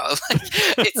yeah,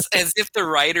 it's as if the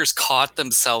writers caught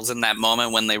themselves in that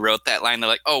moment when they wrote that line. They're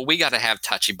like, oh, we got to have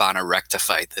Tachibana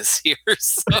rectify this here.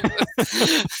 So.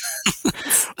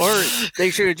 Or they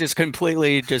should have just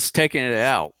completely just taken it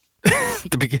out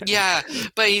at the beginning. Yeah,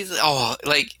 but he's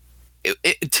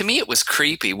to me it was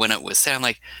creepy when it was said. I'm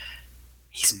like,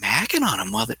 he's macking on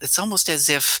him. Well, it's almost as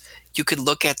if you could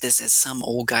look at this as some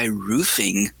old guy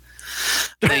roofing.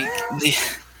 Like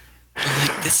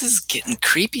this is getting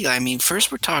creepy. I mean,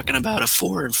 first we're talking about a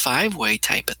 4 and 5 way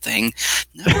type of thing.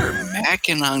 Now we're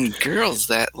macking on girls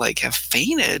that like have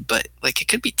fainted, but like it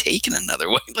could be taken another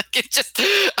way. Like it just.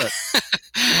 But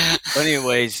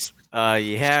anyways,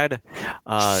 you had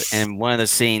in one of the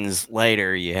scenes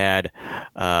later, you had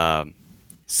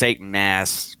Satan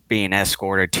Mask being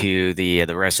escorted to the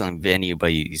wrestling venue,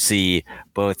 but you see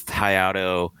both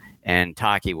Hayato and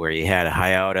Taki, where you had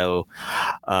Hayato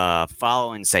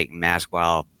following Satan Mask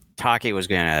while Taki was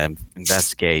going to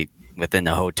investigate within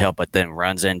the hotel, but then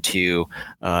runs into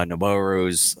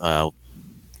Noboru's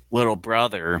little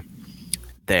brother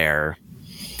there,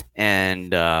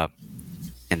 and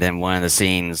then one of the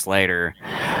scenes later,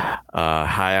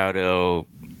 Hayato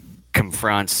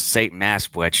confronts Satan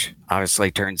Mask, which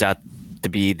obviously turns out to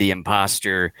be the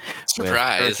imposter with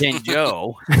Hurricane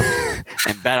Joe,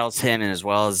 and battles him, as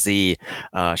well as the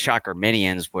Shocker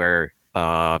Minions, where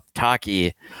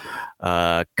Taki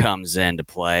comes into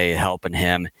play, helping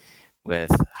him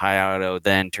with Hayato,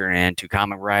 then turning into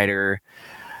Kamen Rider,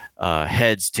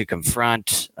 heads to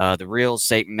confront the real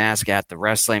Satan Mask at the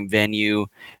wrestling venue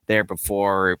there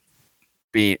before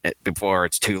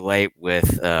it's too late,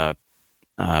 with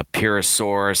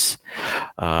Purosaurus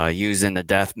using the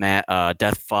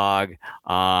death fog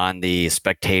on the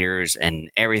spectators and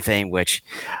everything, which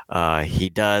he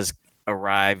does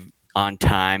arrive on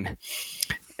time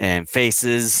and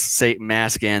faces Satan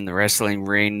Mask in the wrestling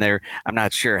ring there. I'm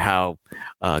not sure how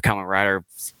Kamen Rider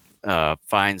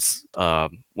finds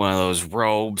one of those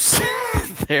robes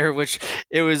there, which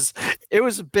it was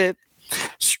a bit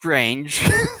strange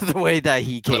the way that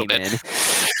he came in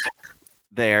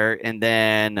there. And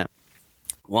then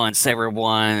once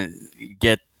everyone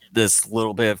get this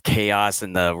little bit of chaos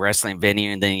in the wrestling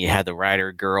venue, and then you had the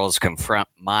Rider girls confront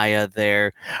Maya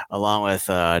there, along with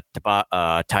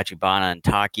Tachibana and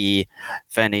Taki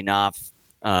fending off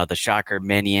the Shocker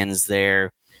Minions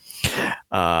there.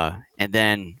 And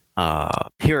then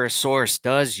Purosaurus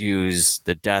does use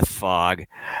the death fog,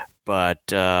 but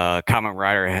Kamen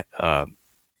Rider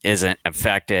isn't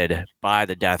affected by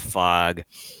the death fog.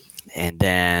 And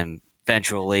then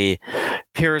eventually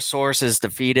Purosaurus is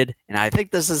defeated. And I think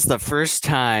this is the first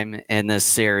time in this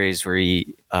series where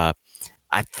I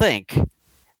think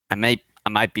I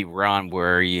might be wrong,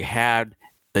 where you had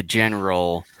the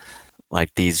general,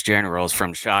 like these generals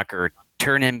from Shocker,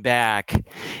 turn him back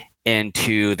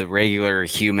into the regular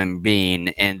human being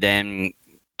and then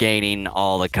gaining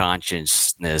all the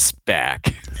consciousness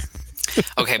back.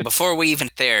 Okay, before we even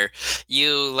there,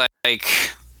 you like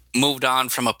moved on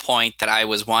from a point that I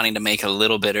was wanting to make a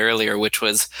little bit earlier, which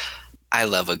was I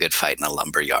love a good fight in a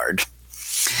lumber yard.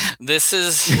 This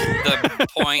is the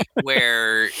point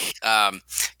where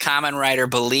Kamen Rider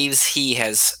believes he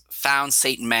has found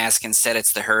Satan Mask. Instead,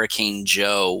 it's the Hurricane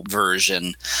Joe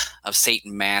version of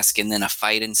Satan Mask, and then a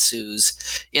fight ensues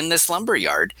in this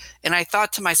lumberyard. And I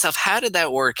thought to myself, how did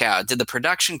that work out? Did the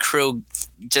production crew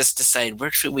just decide, where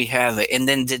should we have it? And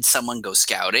then did someone go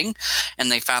scouting,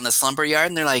 and they found this lumberyard,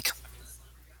 and they're like,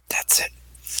 that's it.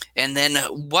 And then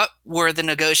what were the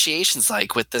negotiations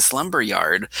like with this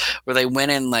lumberyard where they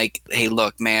went in like, hey,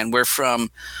 look, man, we're from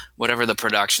whatever the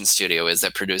production studio is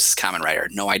that produces Kamen Rider.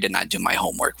 No, I did not do my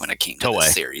homework when it came to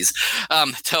this series.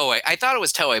 Toei. I thought it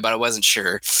was Toei, but I wasn't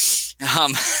sure.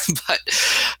 But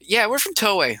yeah, we're from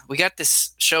Toei. We got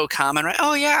this show Kamen Rider.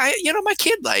 Oh yeah, my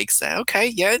kid likes that. Okay,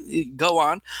 yeah, go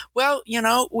on. Well,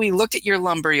 we looked at your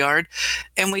lumberyard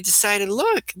and we decided,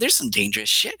 look, there's some dangerous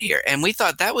shit here. And we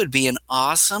thought that would be an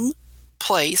awesome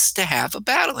place to have a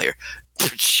battle here.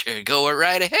 Sure, go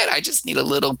right ahead. I just need a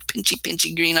little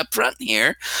pinchy green up front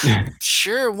here.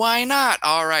 Sure, why not?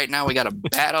 All right, now we got a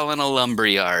battle in a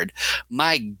lumberyard.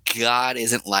 My God,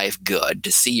 isn't life good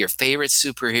to see your favorite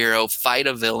superhero fight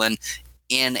a villain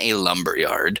in a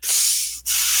lumberyard?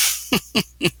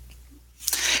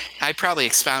 I probably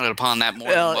expounded upon that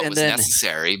more than what was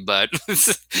necessary, but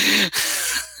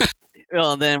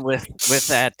well, and then with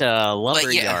that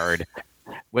lumberyard.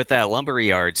 With that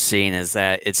lumberyard scene is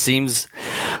that it seems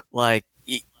like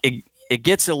it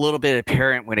gets a little bit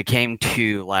apparent when it came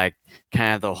to like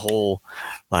kind of the whole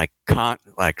like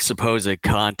supposed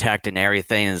contact and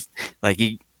everything is like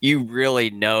you really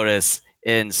notice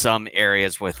in some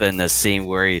areas within the scene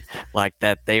where like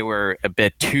that they were a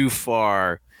bit too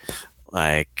far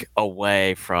like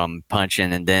away from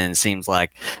punching, and then it seems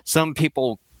like some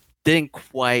people didn't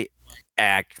quite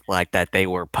act like that they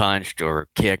were punched or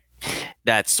kicked,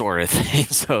 that sort of thing.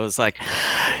 So it's like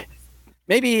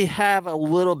maybe have a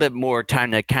little bit more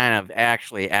time to kind of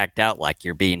actually act out like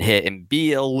you're being hit and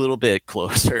be a little bit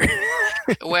closer.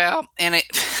 Well, and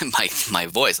my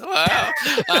voice. Wow.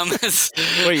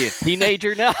 What are you, a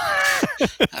teenager now?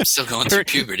 I'm still going through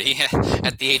puberty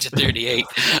at the age of 38.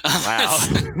 Wow,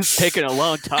 it's taking a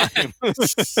long time.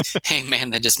 Hey,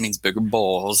 man, that just means bigger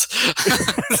balls.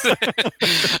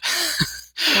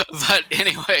 But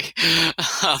anyway,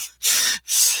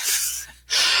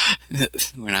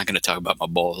 we're not going to talk about my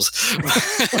balls.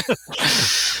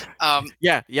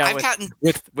 Yeah.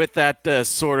 With that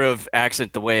sort of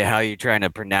accent, the way how you're trying to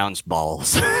pronounce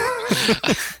balls.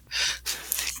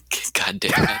 God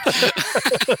damn it.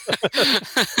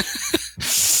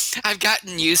 I've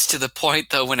gotten used to the point,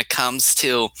 though, when it comes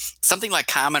to something like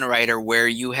Kamen Rider, where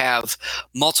you have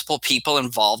multiple people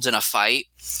involved in a fight.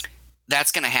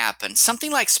 That's going to happen.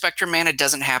 Something like Spectrum Man, it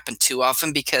doesn't happen too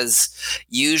often because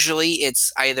usually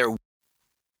it's either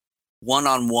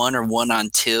one-on-one or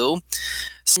one-on-two.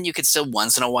 So you could still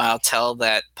once in a while tell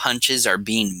that punches are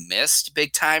being missed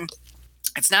big time.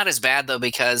 It's not as bad, though,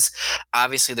 because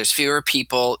obviously there's fewer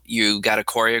people you got to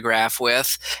choreograph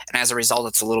with. And as a result,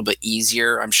 it's a little bit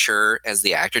easier, I'm sure, as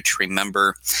the actor to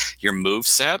remember your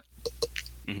moveset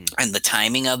and the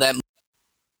timing of that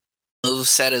move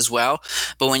set as well.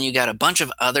 But when you got a bunch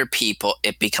of other people,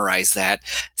 it becomes that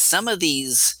some of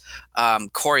these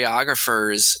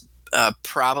choreographers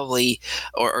probably,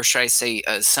 or should I say,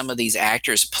 some of these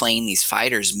actors playing these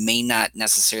fighters may not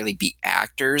necessarily be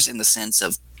actors in the sense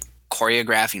of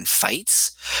choreographing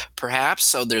fights, perhaps.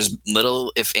 So there's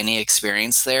little, if any,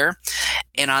 experience there.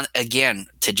 And again,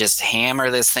 to just hammer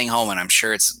this thing home, and I'm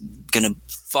sure it's going to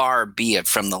far be it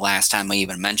from the last time we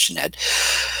even mentioned it,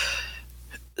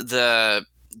 the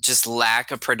just lack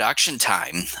of production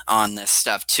time on this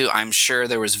stuff too. I'm sure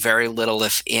there was very little,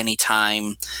 if any,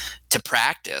 time to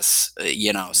practice,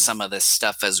 some of this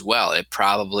stuff as well. It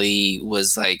probably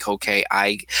was like, okay,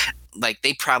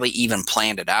 they probably even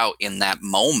planned it out in that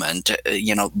moment,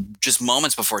 just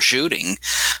moments before shooting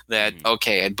that,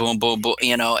 okay, boom, boom, boom,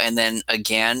 and then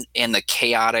again, in the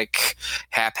chaotic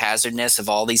haphazardness of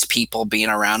all these people being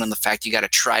around and the fact you got to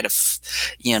try to,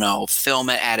 film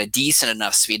it at a decent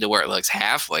enough speed to where it looks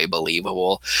halfway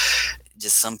believable.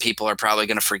 Just some people are probably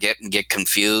going to forget and get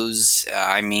confused.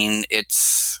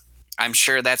 I'm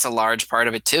sure that's a large part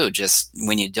of it too. Just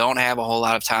when you don't have a whole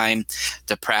lot of time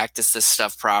to practice this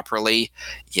stuff properly,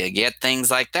 you get things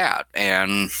like that.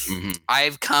 And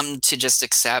I've come to just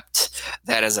accept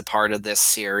that as a part of this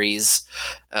series,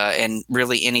 and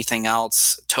really anything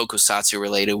else tokusatsu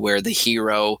related where the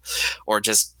hero or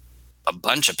just a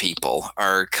bunch of people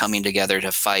are coming together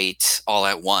to fight all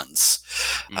at once,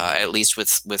 at least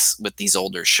with these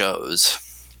older shows.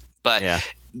 But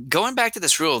going back to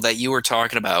this rule that you were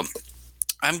talking about,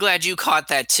 I'm glad you caught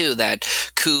that too, that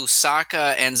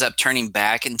Kusaka ends up turning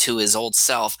back into his old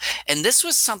self. And this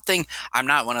was something, I'm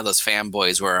not one of those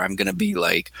fanboys where I'm going to be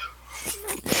like,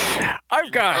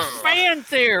 I've got a fan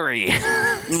theory.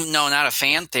 No, not a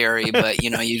fan theory, but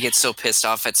you get so pissed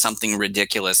off at something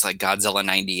ridiculous like Godzilla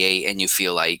 98 and you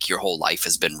feel like your whole life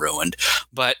has been ruined.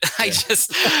 But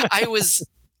I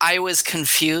was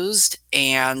confused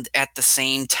and at the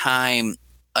same time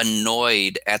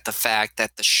annoyed at the fact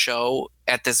that the show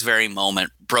at this very moment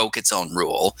broke its own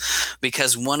rule,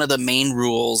 because one of the main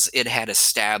rules it had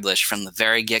established from the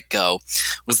very get-go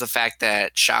was the fact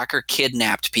that Shocker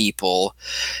kidnapped people,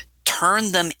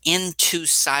 turned them into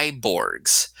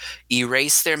cyborgs,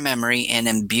 erased their memory, and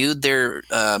imbued their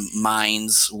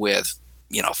minds with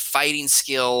fighting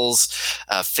skills,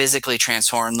 physically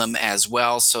transform them as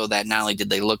well, so that not only did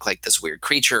they look like this weird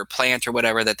creature or plant or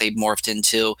whatever that they morphed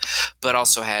into, but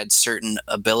also had certain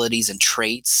abilities and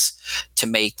traits to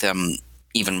make them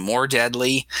even more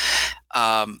deadly.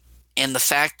 And the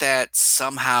fact that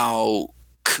somehow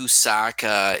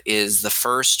Kusaka is the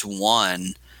first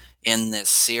one in this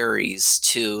series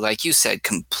to, like you said,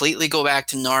 completely go back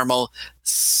to normal.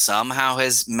 Somehow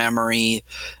his memory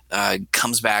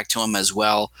comes back to him as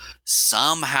well.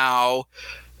 Somehow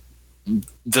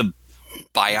the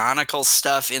bionicle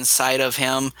stuff inside of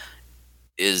him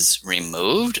is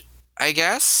removed, I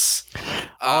guess.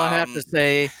 All I have to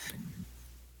say,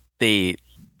 the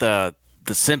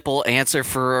simple answer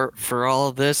for all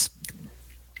of this.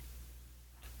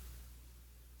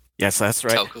 Yes, that's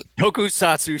right.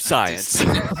 Tokusatsu science.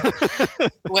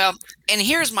 Well, and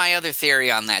here's my other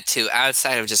theory on that too,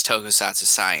 outside of just Tokusatsu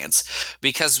science,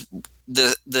 because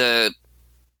the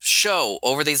show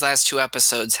over these last 2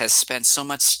 episodes has spent so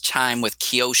much time with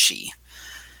Kyoshi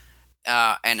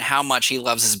and how much he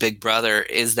loves his big brother,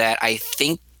 is that I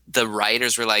think the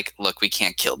writers were like, look, we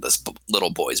can't kill this little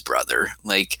boy's brother.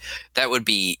 Like, that would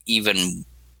be even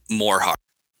more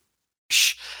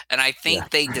harsh. And I think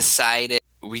they decided,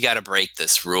 we got to break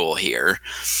this rule here,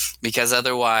 because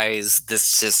otherwise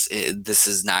this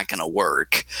is not going to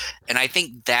work. And I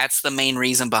think that's the main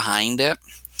reason behind it.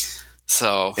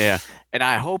 So yeah, and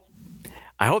I hope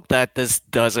that this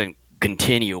doesn't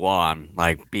continue on,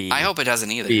 I hope it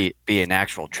doesn't either. Be an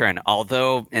actual trend.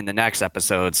 Although in the next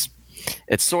episodes,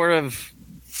 it sort of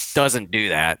doesn't do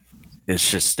that. It's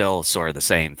just still sort of the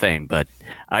same thing. But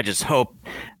I just hope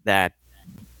that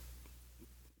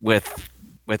with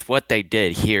what they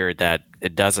did here, that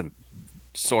it doesn't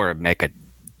sort of make a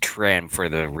trend for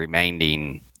the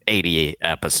remaining 80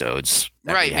 episodes.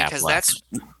 Right, because that's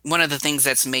one of the things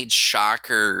that's made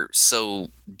Shocker so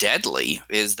deadly,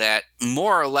 is that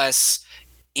more or less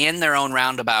in their own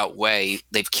roundabout way,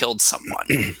 they've killed someone.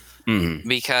 Mm-hmm.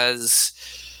 Because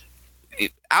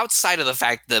outside of the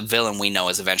fact the villain we know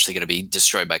is eventually going to be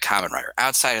destroyed by Kamen Rider,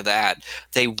 outside of that,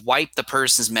 they wipe the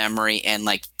person's memory and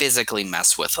physically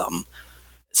mess with them.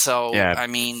 So, yeah, I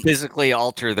mean, physically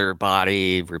alter their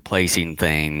body, replacing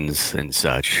things and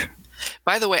such.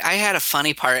 By the way, I had a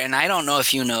funny part, and I don't know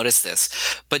if you noticed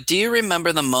this, but do you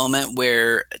remember the moment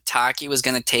where Taki was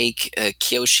going to take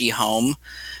Kyoshi home?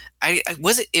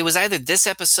 It was either this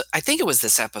episode, I think it was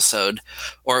this episode,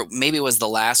 or maybe it was the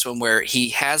last one, where he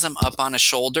has him up on his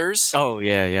shoulders. Oh,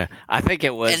 yeah. I think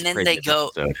it was. And then they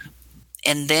go, episode.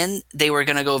 And then they were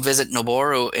going to go visit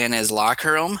Noboru in his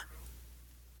locker room.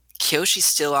 Kyoshi's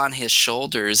still on his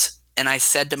shoulders, and I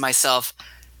said to myself,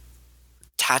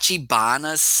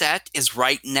 Tachibana's set is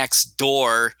right next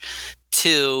door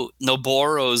to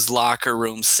Noboru's locker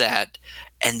room set,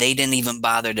 and they didn't even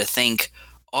bother to think,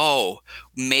 oh,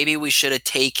 maybe we should have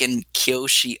taken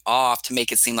Kyoshi off to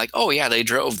make it seem like, oh yeah, they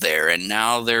drove there and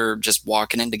now they're just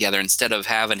walking in together, instead of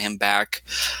having him back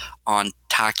on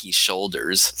Taki's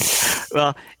shoulders.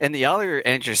 Well, and the other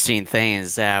interesting thing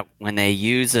is that when they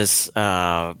use this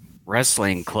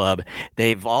wrestling club,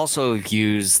 they've also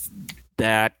used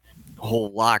that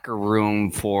whole locker room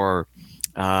for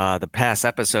the past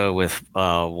episode with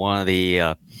one of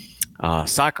the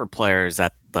soccer players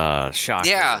that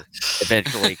Shocker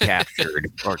eventually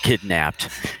captured or kidnapped.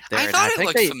 I thought it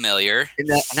looked familiar.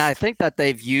 And I think that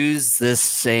they've used this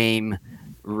same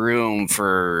room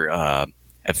for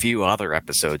a few other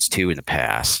episodes too in the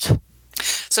past.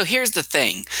 So here's the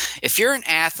thing. If you're an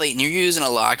athlete and you're using a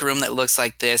locker room that looks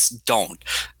like this, don't.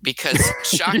 Because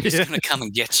Shocker's going to come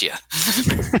and get you.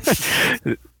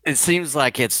 It seems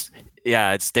like it's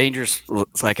Yeah, it's dangerous.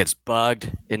 It's like it's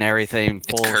bugged and everything, It's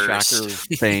full of shocker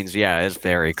cursed. things. Yeah, it's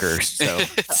very cursed. So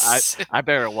I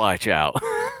better watch out.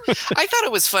 I thought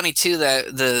it was funny too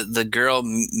that the girl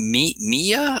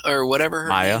Mia or whatever her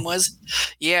Maya, name was,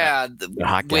 yeah, the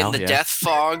hot when gal. the Yeah. death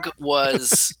fog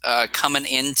was coming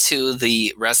into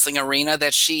the wrestling arena,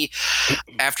 that she,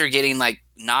 after getting like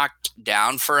knocked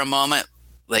down for a moment,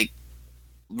 like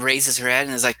raises her head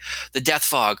and is like, the death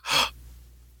fog.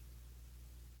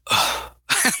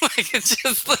 Like, it's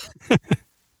just the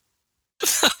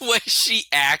way she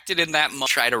acted in that moment.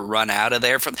 Try to run out of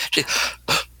there from the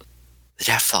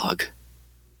death fog.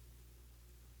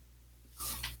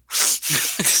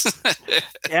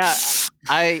 Yeah,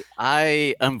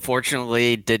 I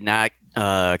unfortunately did not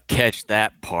catch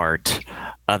that part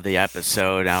of the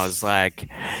episode. I was like,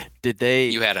 did they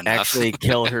You had enough. actually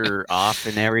kill her off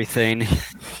and everything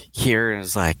here? And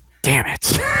it's like, damn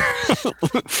it.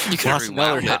 You could have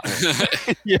rewound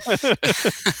it. Yeah.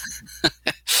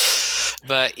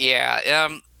 But yeah,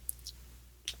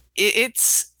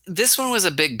 it's this one was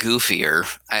a bit goofier,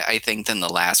 I think, than the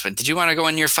last one. Did you want to go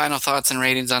in your final thoughts and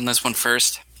ratings on this one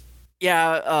first?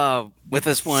 Yeah, with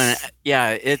this one,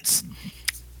 yeah, it's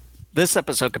this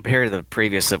episode compared to the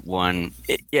previous one.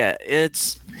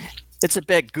 It's a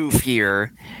bit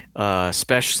goofier,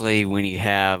 especially when you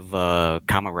have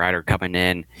Kamen Rider coming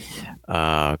in,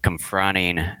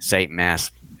 confronting Saint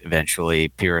Mask, eventually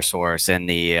Pyrosaurus in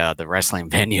the wrestling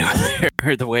venue.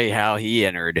 The way how he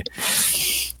entered,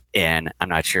 and I'm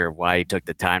not sure why he took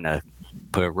the time to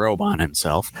put a robe on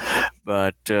himself,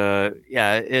 but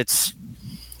yeah, it's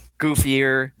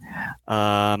goofier,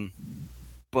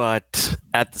 but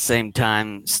at the same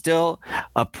time, still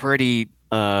a pretty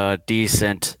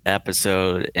decent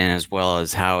episode, and as well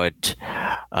as how it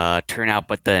turned out.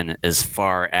 But then, as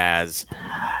far as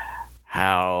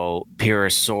how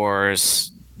Pyrosaurus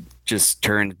just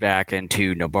turned back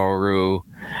into Noboru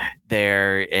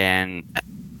there, and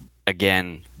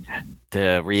again,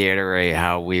 to reiterate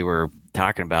how we were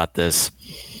talking about this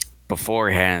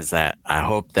beforehand, is that I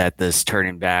hope that this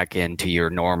turning back into your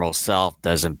normal self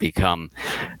doesn't become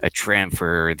a trend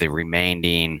for the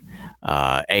remaining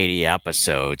 80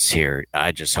 episodes here.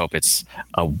 I just hope it's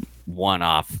a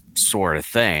one-off sort of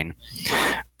thing.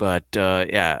 But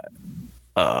yeah,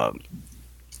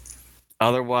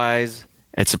 otherwise,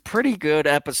 it's a pretty good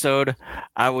episode.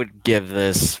 I would give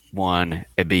this one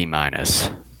a B-.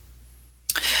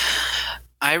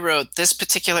 I wrote, this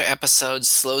particular episode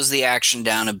slows the action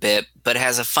down a bit, but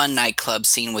has a fun nightclub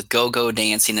scene with go-go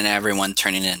dancing and everyone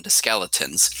turning into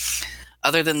skeletons.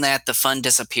 Other than that, the fun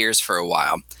disappears for a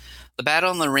while. The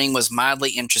battle in the ring was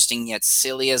mildly interesting yet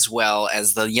silly, as well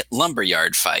as the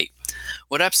lumberyard fight.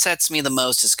 What upsets me the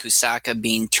most is Kusaka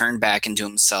being turned back into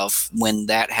himself when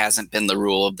that hasn't been the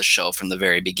rule of the show from the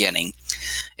very beginning.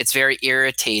 It's very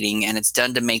irritating, and it's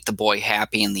done to make the boy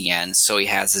happy in the end, so he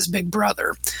has his big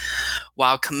brother.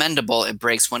 While commendable, it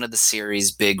breaks one of the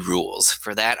series' big rules.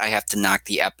 For that, I have to knock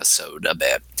the episode a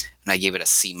bit, and I gave it a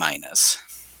C-.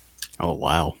 Oh,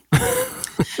 wow.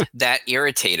 That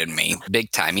irritated me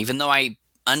big time, even though I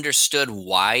understood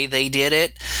why they did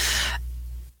it.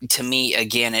 To me,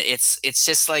 again, it's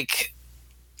just like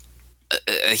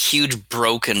a huge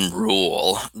broken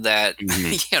rule that,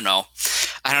 you know,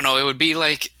 I don't know, it would be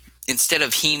like, instead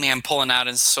of He-Man pulling out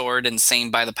his sword and saying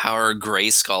by the power of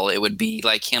Grayskull, it would be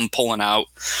like him pulling out,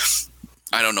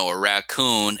 I don't know, a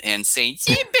raccoon and saying,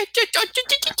 and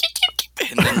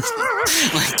then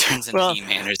like turns into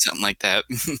He-Man or something like that.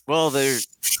 Well, they're,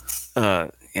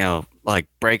 you know, like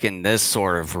breaking this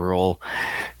sort of rule,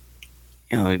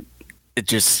 you know, it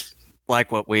just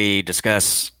like what we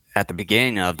discussed at the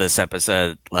beginning of this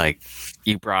episode, like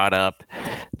you brought up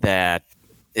that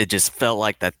it just felt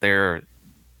like that they're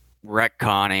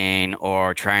retconning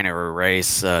or trying to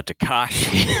erase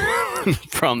Takashi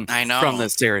from the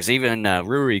series, even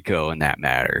Ruriko in that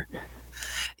matter.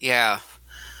 Yeah.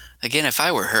 Again, if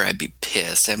I were her, I'd be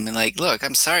pissed. I mean, like, look,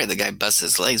 I'm sorry the guy busted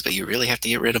his legs, but you really have to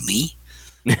get rid of me?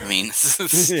 I mean,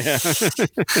 yeah.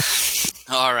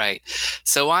 All right.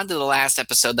 So on to the last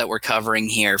episode that we're covering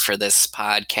here for this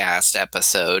podcast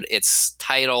episode. It's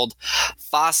titled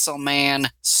Fossil Man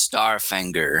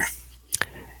Starfinger.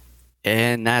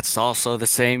 And that's also the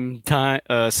same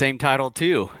title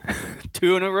too.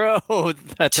 2 in a row. 2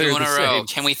 in a row.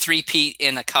 Can we three-peat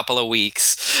in a couple of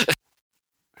weeks?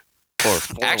 Or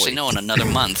 4 actually, weeks. no, in another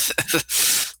month.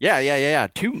 Yeah.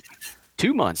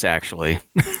 2 months actually.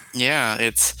 Yeah,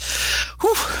 it's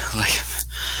like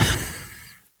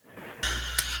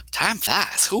time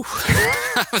flies.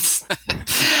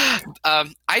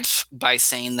 By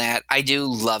saying that, I do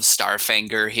love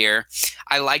Starfinger here.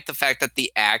 I like the fact that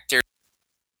the actor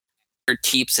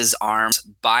keeps his arms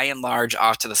by and large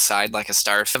off to the side like a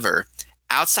starfish.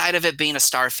 Outside of it being a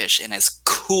starfish, and as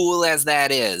cool as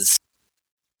that is,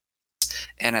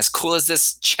 and as cool as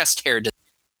this chest hair does,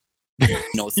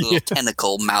 with little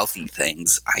tentacle mouthy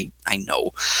things, I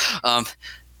know.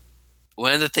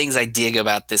 One of the things I dig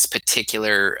about this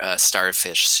particular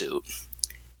starfish suit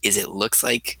is it looks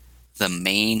like the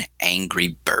main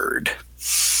angry bird.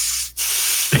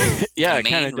 Yeah, the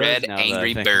main red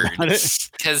angry bird.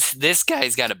 Because this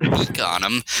guy's got a beak on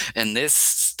him, and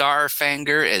this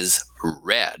Starfinger is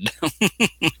red.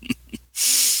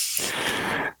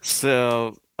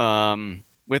 So,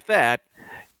 with that,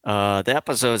 the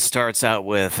episode starts out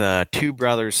with two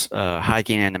brothers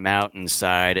hiking in the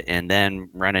mountainside and then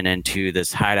running into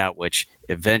this hideout, which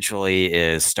eventually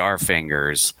is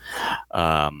Starfinger's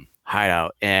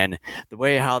hideout. And the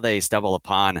way how they stumble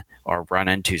upon or run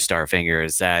into Starfinger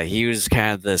is that he was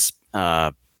kind of this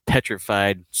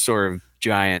petrified sort of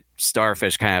giant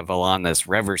starfish kind of along this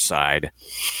riverside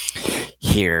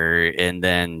here, and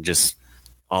then just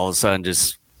all of a sudden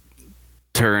just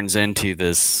turns into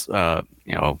this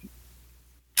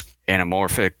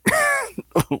anamorphic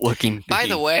looking. By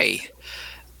the way,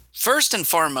 first and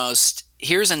foremost,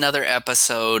 here's another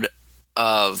episode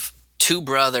of two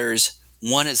brothers.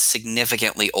 One is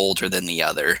significantly older than the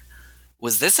other.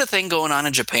 Was this a thing going on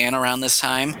in Japan around this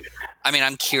time? I mean,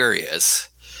 I'm curious.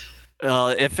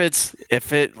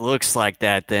 If it looks like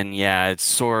that, then yeah, it's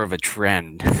sort of a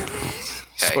trend,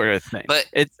 sort of thing. But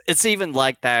it's even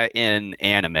like that in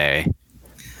anime.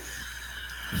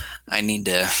 I need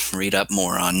to read up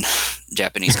more on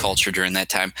Japanese culture during that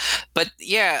time. But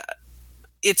yeah,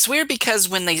 it's weird because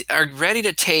when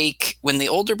the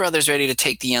older brother's ready to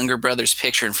take the younger brother's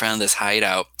picture in front of this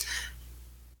hideout,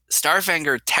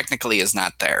 Starfinger technically is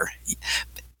not there.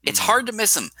 It's hard to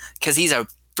miss him because he's a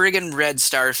friggin' red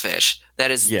starfish that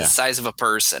is the size of a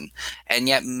person. And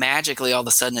yet magically all of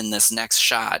a sudden in this next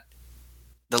shot,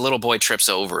 the little boy trips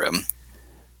over him.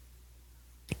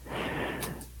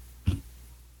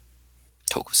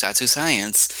 Tokusatsu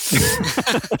science.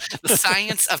 The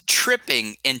science of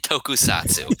tripping in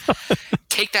Tokusatsu.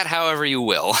 Take that however you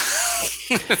will.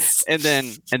 and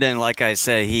then like I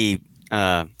said, he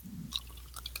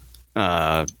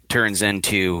turns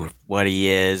into what he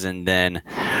is, and then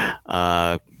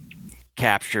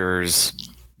captures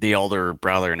the older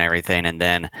brother and everything. And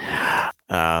then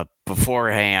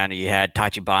beforehand, you had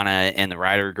Tachibana and the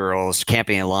Rider Girls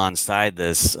camping alongside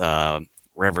this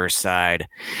riverside.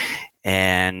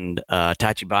 And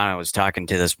Tachibana was talking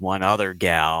to this one other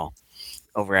gal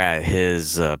over at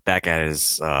his back at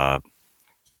his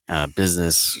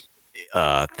business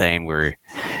thing, where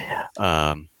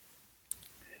all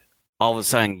of a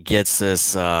sudden gets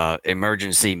this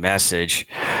emergency message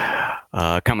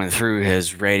coming through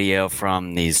his radio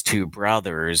from these two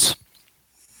brothers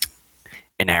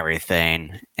and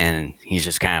everything, and he's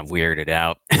just kind of weirded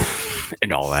out.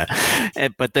 And all that.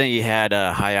 But then you had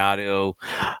Hayato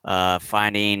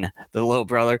finding the little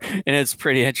brother, and it's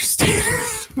pretty interesting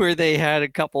where they had a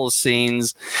couple of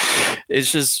scenes. It's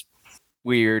just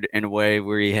weird in a way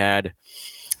where you had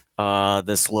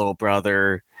this little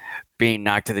brother being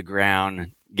knocked to the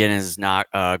ground, getting his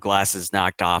glasses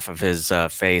knocked off of his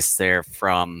face there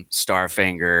from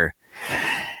Starfinger.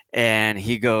 And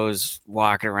he goes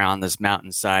walking around this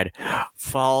mountainside,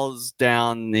 falls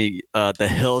down the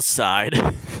hillside,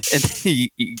 and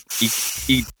he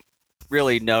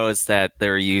really noticed that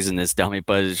they're using this dummy.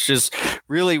 But it's just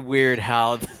really weird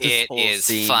how this whole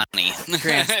scene funny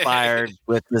transpired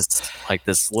with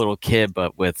this little kid,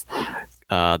 but with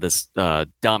this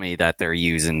dummy that they're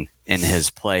using in his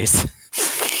place.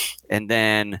 And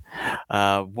then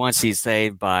once he's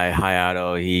saved by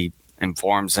Hayato, he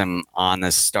informs him on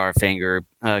this Starfinger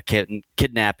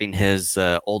kidnapping his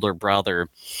older brother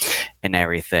and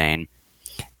everything.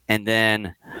 And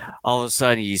then all of a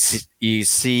sudden you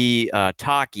see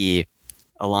Taki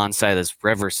alongside this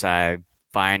riverside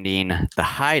finding the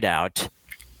hideout,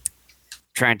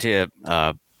 trying to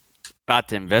about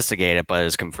to investigate it, but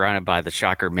is confronted by the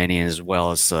Shocker Minion as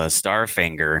well as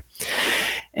Starfinger.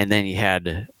 And then you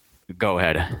had go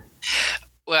ahead.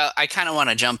 Well, I kind of want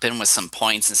to jump in with some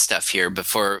points and stuff here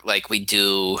before, we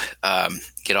do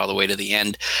get all the way to the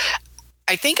end.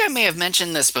 I think I may have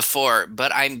mentioned this before,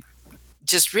 but I'm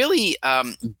just really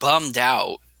bummed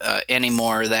out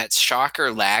anymore that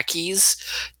Shocker lackeys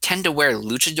tend to wear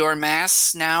luchador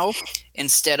masks now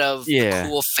instead of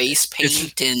cool face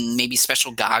paint and maybe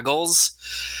special goggles.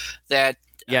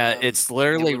 It's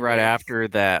literally right after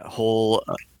that whole.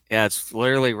 It's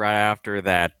literally right after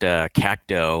that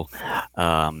Cacto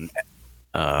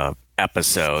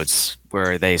episodes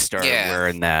where they started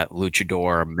wearing that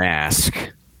luchador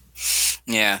mask.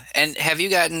 Yeah. And have you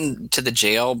gotten to the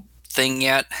jail thing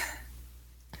yet?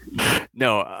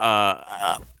 No,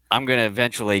 I'm gonna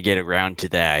eventually get around to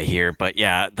that here, but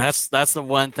yeah, that's the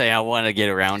one thing I want to get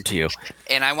around to.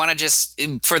 And I want to just,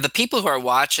 for the people who are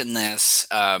watching this,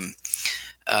 on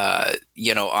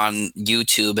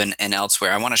YouTube and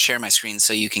elsewhere, I want to share my screen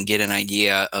so you can get an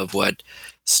idea of what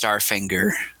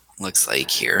Starfinger looks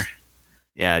like here.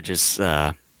 Yeah, just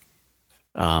but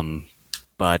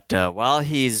while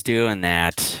he's doing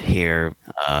that here,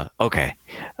 okay.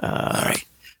 All right.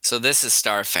 So this is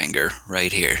Starfinger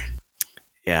right here.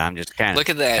 Yeah, I'm just kind of look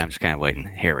at that. I'm just kind of waiting.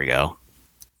 Here we go.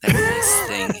 That nice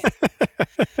thing.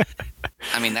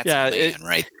 I mean, that's a man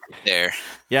right there.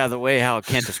 Yeah, the way how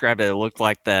Kent described it looked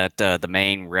like that the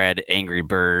main red angry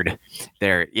bird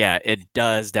there. Yeah, it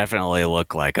does definitely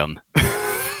look like him.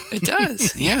 It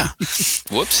does. Yeah.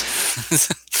 Whoops.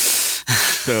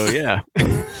 So yeah.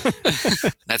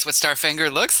 That's what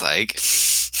Starfinger looks like.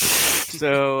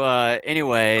 So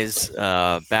anyways,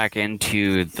 back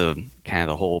into the kind of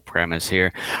the whole premise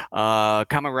here.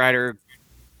 Kamen Rider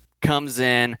comes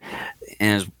in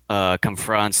and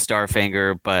confronts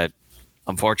Starfinger, but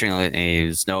unfortunately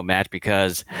he's no match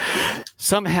because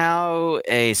somehow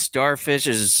a starfish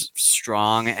is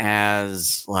strong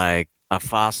as like a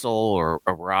fossil or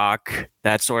a rock,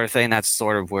 that sort of thing. That's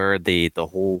sort of where the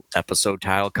whole episode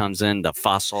title comes in, the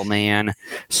Fossil Man,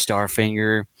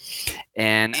 Starfinger.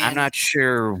 And I'm not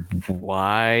sure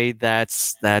why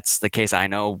that's the case. I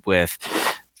know with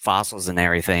fossils and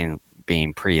everything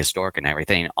being prehistoric and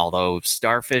everything, although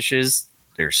starfishes,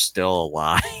 they're still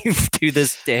alive to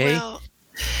this day.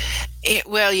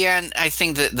 Well, yeah, and I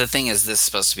think that the thing is this is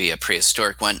supposed to be a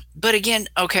prehistoric one. But again,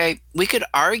 okay, we could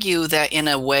argue that in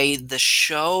a way the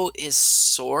show is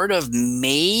sort of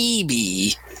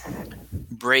maybe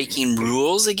breaking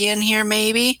rules again here,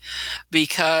 maybe,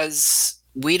 because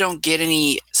we don't get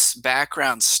any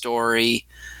background story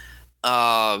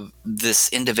of this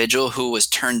individual who was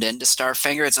turned into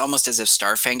Starfinger. It's almost as if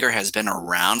Starfinger has been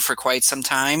around for quite some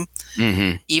time.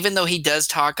 Mm-hmm. Even though he does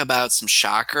talk about some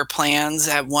shocker plans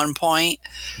at one point,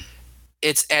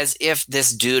 it's as if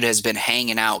this dude has been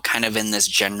hanging out kind of in this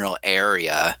general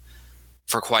area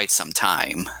for quite some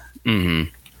time. Mm-hmm.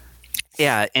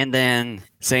 Yeah, and then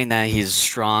saying that he's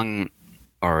strong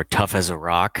or tough as a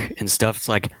rock and stuff, it's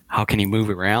like, how can he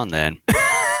move around then?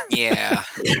 Yeah.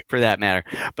 For that matter.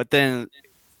 But then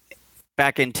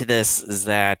back into this is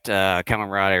that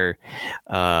Kamen Rider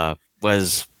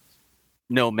was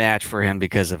no match for him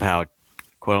because of how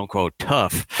quote unquote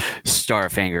tough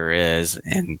Starfinger is,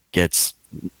 and gets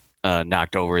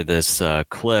knocked over this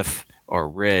cliff or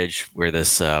ridge where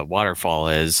this waterfall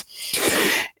is.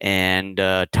 And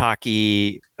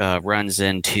Taki runs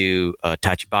into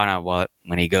Tachibana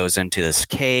when he goes into this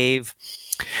cave.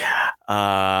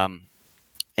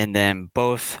 And then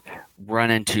both run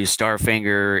into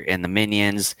Starfinger and the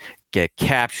minions, get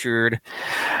captured.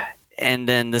 And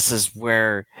then this is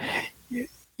where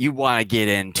you want to get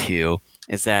into,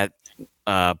 is that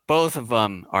both of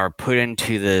them are put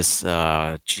into this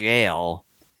jail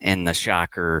in the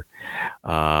Shocker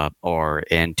or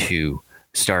into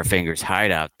Starfinger's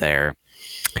hideout there.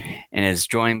 And is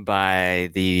joined by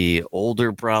the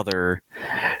older brother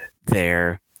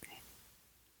there.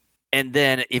 And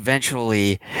then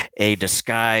eventually a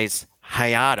disguised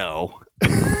Hayato.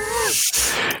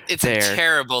 It's a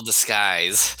terrible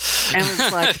disguise. And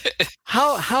it's like,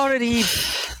 how did he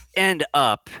end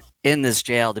up in this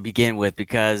jail to begin with?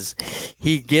 Because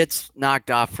he gets knocked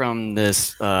off from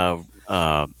this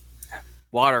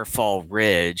waterfall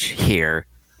ridge here.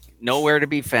 Nowhere to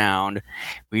be found.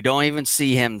 We don't even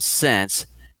see him since.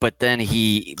 But then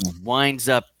he winds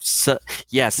up,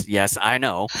 yes, I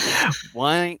know,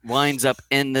 winds up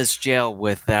in this jail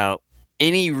without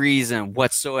any reason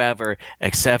whatsoever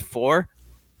except for,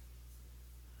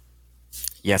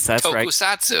 yes, that's right.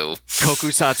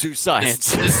 Tokusatsu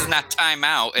science. This is not Time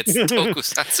Out. It's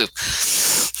Tokusatsu.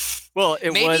 Well,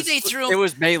 it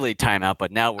was mainly Time Out,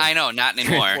 but now I know, not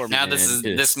anymore. Now this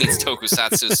means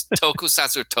Tokusatsu Toho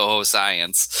science,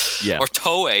 or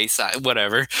Toei science,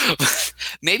 whatever.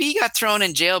 Maybe he got thrown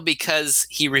in jail because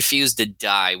he refused to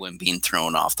die when being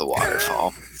thrown off the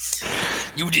waterfall.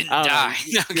 You didn't die.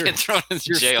 Now get thrown in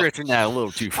jail. You're stretching that a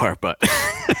little too far, but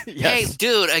yes. Hey,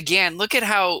 dude, again, look at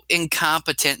how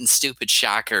incompetent and stupid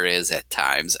Shocker is at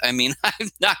times. I mean, I'm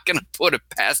not going to put it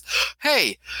past,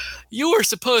 hey, you were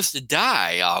supposed to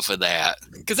die off of that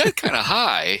because that's kind of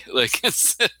high. Like,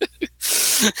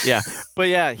 yeah, but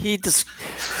yeah, he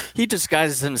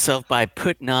disguises himself by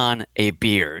putting on a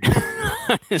beard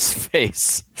on his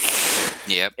face.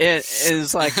 Yep. It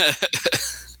is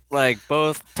like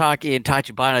both Taki and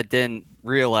Tachibana didn't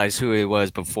realize who he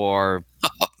was before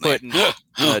putting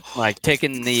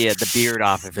taking the beard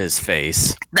off of his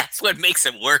face. That's what makes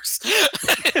it worse.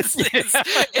 It's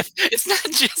not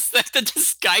just that the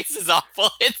disguise is awful,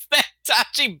 it's that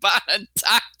Tachibana and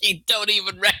Taki don't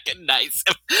even recognize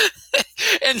him.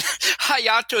 And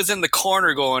Hayato's in the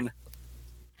corner going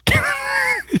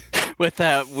with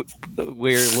that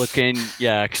weird looking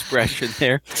expression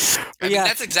there. I mean,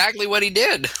 that's exactly what he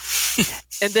did.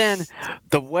 And then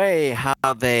the way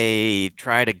how they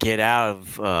try to get out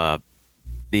of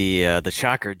the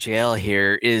Shocker jail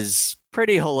here is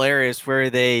pretty hilarious, where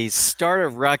they start a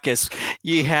ruckus.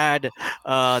 You had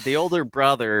the older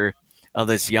brother of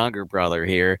this younger brother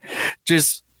here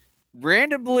just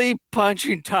randomly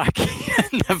punching Taki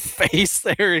in the face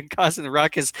there and causing the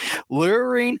ruckus,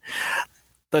 luring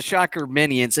the Shocker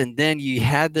minions. And then you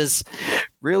had this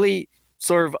really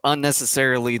sort of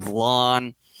unnecessarily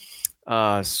long,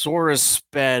 sort of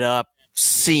sped up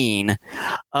scene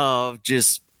of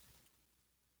just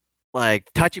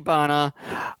like Tachibana,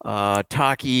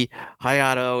 Taki,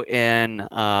 Hayato, and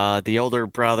the older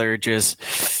brother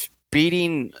just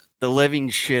beating the living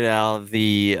shit out of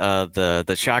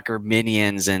the Shocker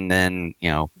minions, and then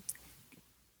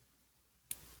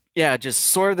just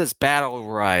sort of this battle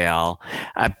royale.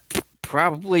 I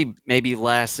probably maybe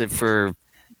lasted for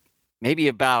maybe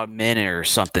about a minute or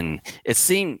something. It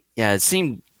seemed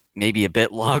maybe a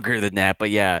bit longer than that, but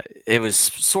it was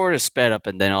sort of sped up,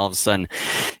 and then all of a sudden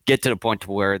get to the point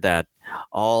to where that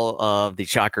all of the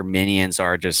Shocker minions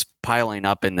are just piling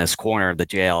up in this corner of the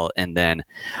jail, and then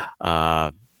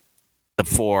the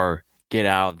four get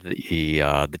out of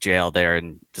the jail there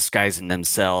and disguising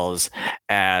themselves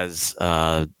as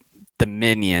the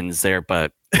minions there,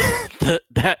 but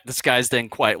that disguise didn't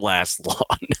quite last long.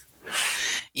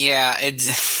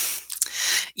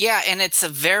 And it's a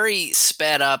very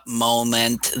sped up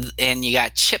moment, and you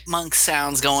got chipmunk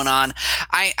sounds going on.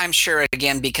 I'm sure,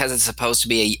 again, because it's supposed to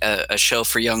be a show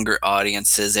for younger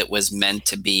audiences, it was meant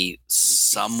to be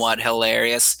somewhat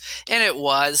hilarious, and it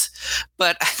was.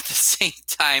 But at the same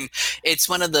time, it's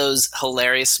one of those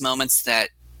hilarious moments that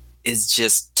is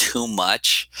just too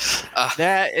much.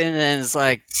 That, and then it's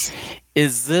like,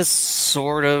 is this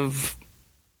sort of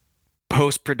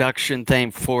post-production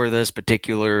thing for this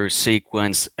particular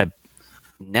sequence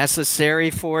necessary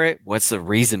for it? What's the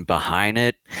reason behind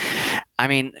it? I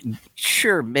mean,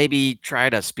 sure, maybe try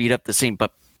to speed up the scene,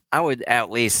 but I would at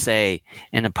least say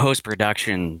in a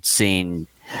post-production scene,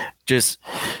 just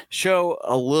show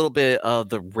a little bit of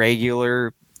the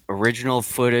regular original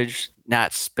footage,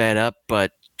 not sped up,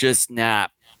 but just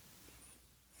not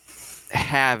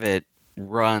have it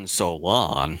run so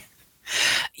long.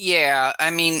 Yeah,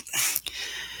 I mean,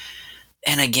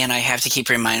 and again, I have to keep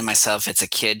reminding myself it's a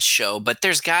kid's show, but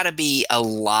there's got to be a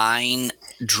line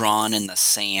drawn in the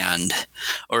sand,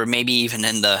 or maybe even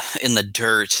in the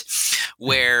dirt,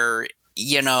 where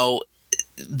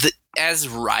as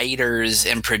writers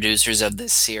and producers of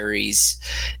this series,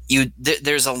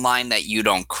 there's a line that you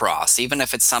don't cross, even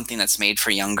if it's something that's made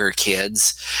for younger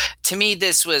kids. To me,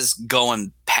 this was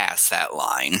going past that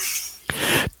line.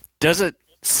 Does it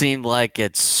seem like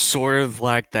it's sort of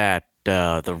like that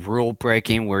the rule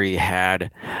breaking where you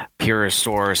had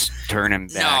Purosaurus turning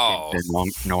back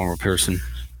into normal person?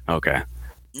 Okay.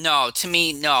 No, to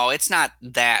me, no, it's not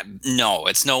that. No,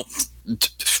 it's no,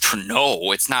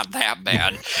 it's not that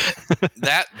bad.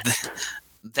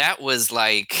 that was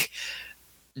like,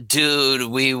 dude,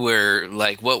 we were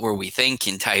like, what were we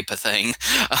thinking type of thing.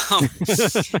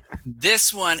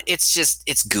 This one,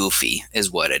 it's goofy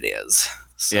is what it is.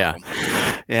 So.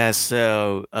 Yeah.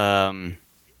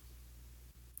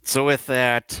 So with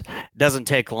that, it doesn't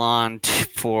take long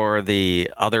for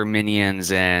the other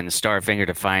minions and Starfinger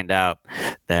to find out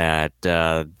that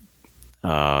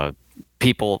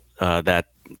people that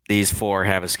these four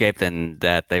have escaped and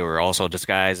that they were also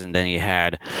disguised. And then you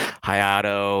had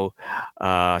Hayato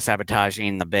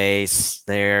sabotaging the base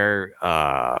there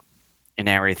and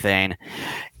everything.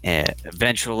 It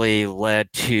eventually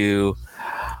led to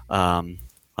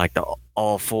like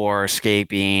all four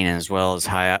escaping, as well as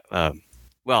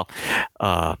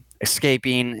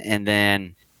escaping and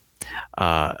then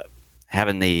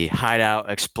having the hideout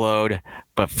explode.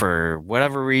 But for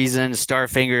whatever reason,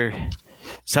 Starfinger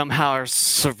somehow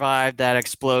survived that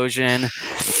explosion.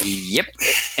 Yep.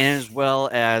 And as well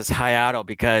as Hayato,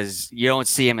 because you don't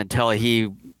see him until he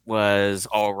was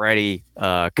already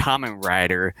Kamen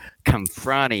Rider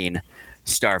confronting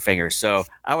Starfinger. So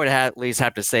I would at least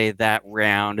have to say that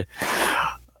round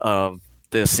of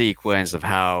the sequence of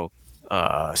how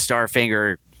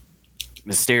Starfinger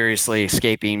mysteriously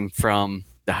escaping from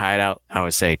the hideout. I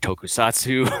would say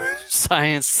tokusatsu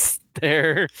science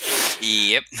there.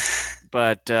 Yep.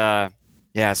 But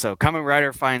yeah, so Kamen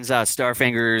Rider finds out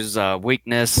Starfinger's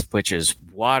weakness, which is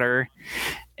water,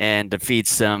 and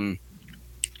defeats them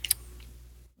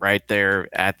right there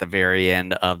at the very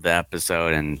end of the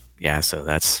episode. And yeah, so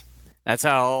that's how it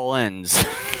all ends.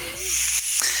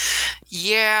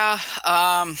 Yeah.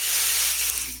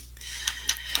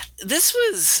 This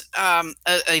was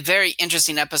a very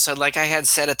interesting episode. Like I had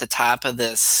said at the top of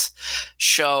this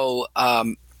show,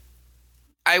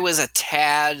 I was a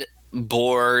tad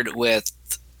bored with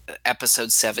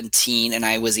episode 17, and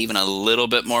I was even a little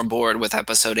bit more bored with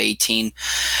episode 18.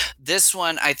 This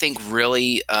one, I think,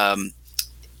 really I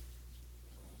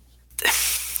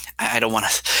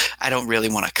don't really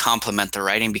want to compliment the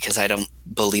writing, because I don't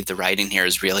believe the writing here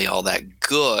is really all that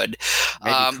good.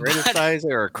 Maybe criticize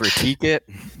it or critique it.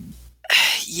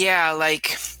 Yeah,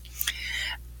 like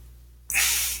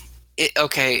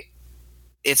okay,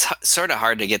 it's sort of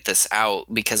hard to get this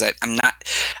out, because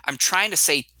I'm trying to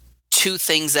say two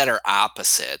things that are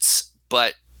opposites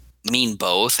but mean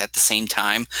both at the same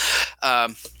time.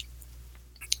 I'm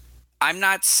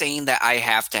not saying that I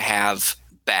have to have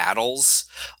battles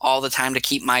all the time to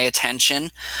keep my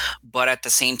attention, but at the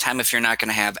same time, if you're not going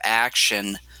to have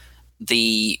action,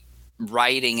 the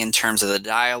writing in terms of the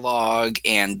dialogue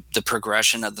and the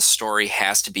progression of the story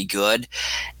has to be good.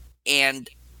 And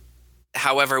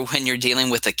however, when you're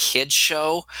dealing with a kid's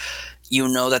show, you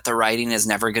know that the writing is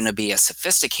never going to be as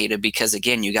sophisticated, because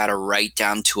again, you got to write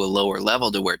down to a lower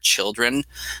level to where children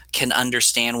can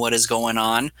understand what is going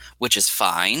on, which is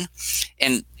fine.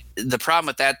 And the problem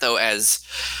with that, though, as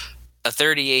a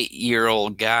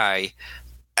 38-year-old guy,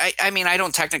 I mean, I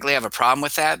don't technically have a problem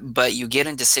with that, but you get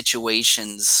into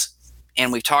situations,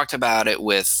 and we've talked about it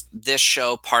with this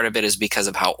show. Part of it is because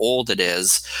of how old it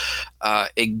is.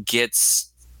 It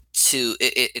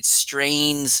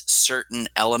strains certain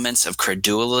elements of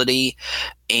credulity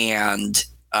and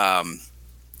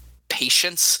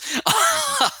patience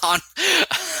on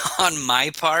my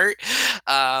part,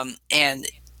 and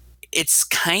it's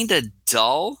kind of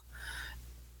dull.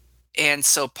 And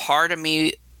so part of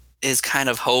me is kind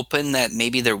of hoping that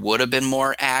maybe there would have been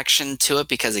more action to it,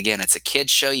 because again, it's a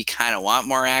kid's show. You kind of want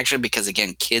more action, because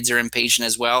again, kids are impatient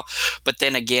as well. But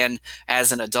then again,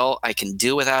 as an adult, I can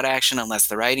do without action unless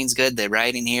the writing's good. The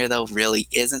writing here, though, really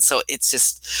isn't. So it's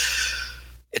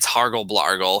hargle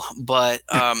blargle. But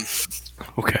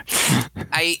Okay.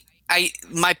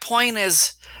 my point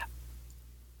is,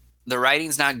 the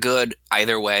writing's not good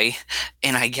either way,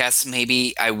 and I guess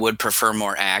maybe I would prefer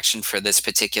more action for this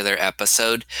particular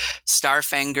episode.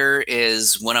 Starfinger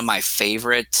is one of my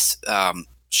favorite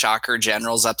Shocker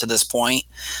generals up to this point.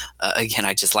 Again,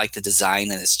 I just like the design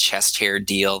and his chest hair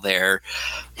deal there.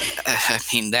 I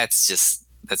mean, that's just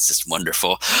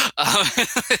wonderful.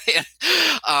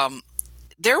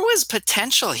 There was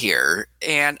potential here,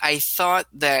 and I thought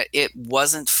that it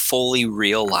wasn't fully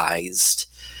realized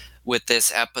with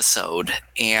this episode.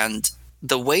 And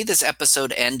the way this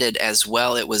episode ended as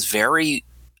well, it was very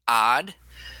odd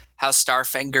how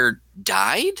Starfinger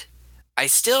died. I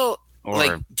still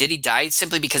did he die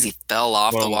simply because he fell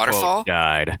off the waterfall?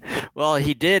 Died. Well,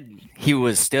 he did. He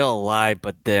was still alive,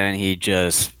 but then he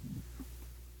just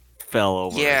fell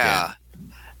over. Yeah. Again.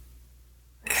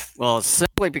 Well,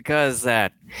 simply because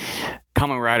that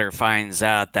Kamen Rider finds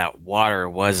out that water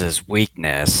was his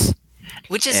weakness.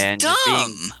 Which is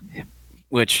dumb.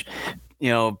 Which,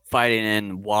 fighting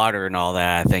in water and all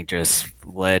that, I think just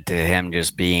led to him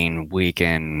just being weak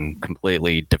and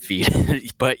completely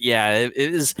defeated. But yeah, it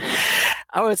is.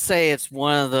 I would say it's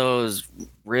one of those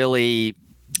really.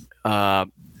 I'd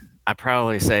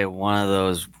probably say one of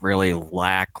those really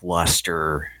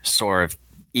lackluster, sort of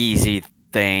easy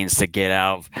things to get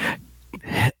out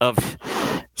of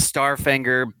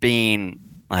Starfinger being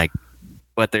like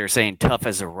what they're saying, tough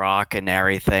as a rock and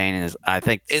everything. Is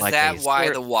that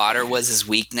why the water was his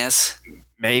weakness?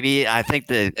 Maybe. I think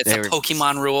that it's a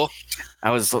Pokemon rule.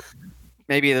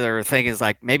 Maybe they were thinking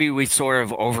maybe we sort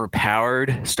of overpowered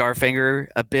Starfinger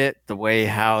a bit, the way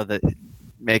how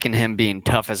making him being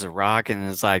tough as a rock,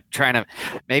 and it's like trying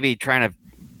to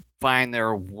find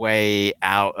their way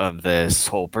out of this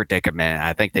whole predicament.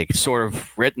 I think they sort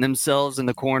of written themselves in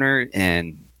the corner,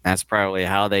 and that's probably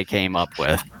how they came up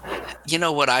with. You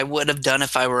know what I would have done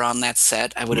if I were on that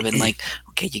set? I would have been like,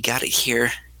 okay, you got it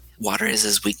here. Water is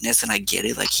his weakness, and I get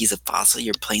it. Like, he's a fossil.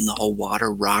 You're playing the whole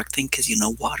water rock thing because,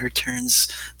 water turns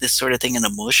this sort of thing into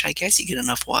mush. I guess you get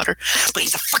enough water. But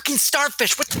he's a fucking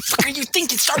starfish. What the fuck are you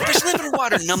thinking? Starfish live in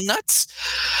water, numbnuts.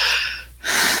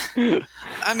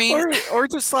 I mean, or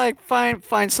just like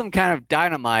find some kind of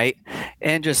dynamite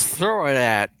and just throw it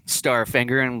at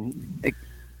Starfinger and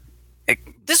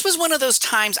this was one of those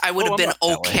times I would have been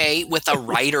okay with a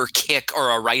rider kick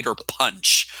or a rider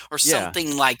punch or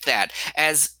something like that.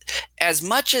 As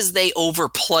much as they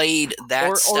overplayed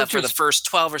that stuff for the first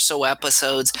 12 or so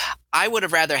episodes, I would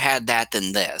have rather had that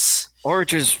than this. Or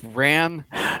just ram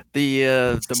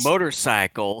the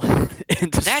motorcycle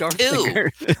into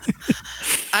Starfinger.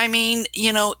 I mean,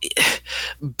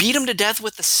 beat him to death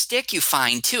with the stick you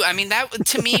find too. I mean, that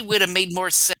to me would have made more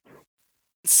sense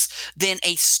than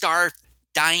a star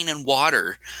dying in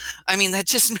water. I mean, that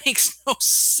just makes no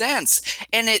sense.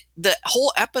 And the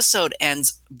whole episode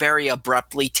ends very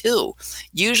abruptly too.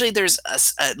 Usually there's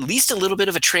at least a little bit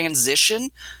of a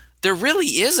transition. There really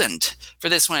isn't for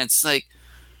this one. It's like,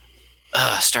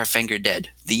 Starfinger dead.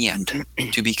 The end.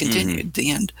 To be continued.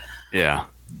 The end. Yeah.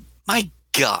 My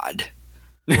God.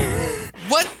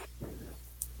 What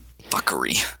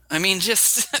fuckery. I mean,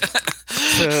 just...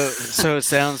 So it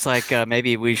sounds like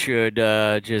maybe we should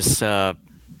just go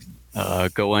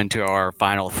into our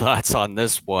final thoughts on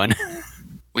this one.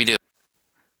 We do.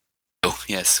 Oh,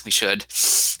 yes, we should.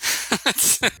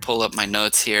 Let's pull up my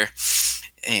notes here.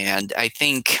 And I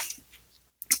think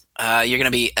you're going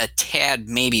to be a tad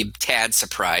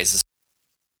surprised as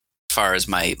far as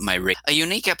my rate. A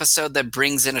unique episode that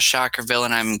brings in a shocker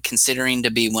villain I'm considering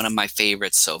to be one of my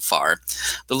favorites so far.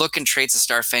 The look and traits of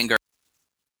Starfinger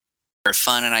are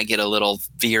fun, and I get a little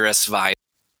Virus vibes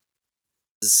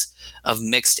of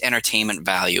mixed entertainment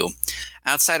value.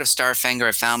 Outside of Starfinger,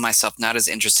 I found myself not as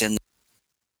interested in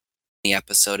the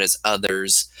episode as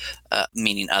others,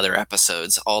 meaning other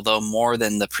episodes, although more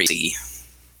than the previous.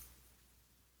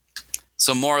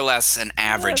 So more or less an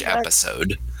average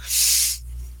episode.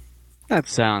 That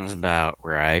sounds about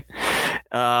right.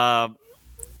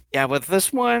 Yeah, with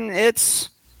this one,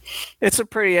 it's a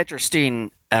pretty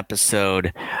interesting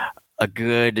episode. A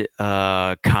good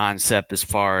concept as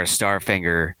far as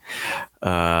Starfinger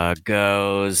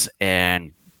goes,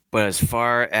 but as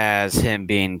far as him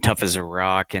being tough as a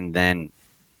rock and then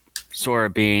sort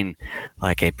of being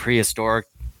like a prehistoric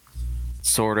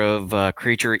sort of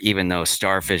creature, even though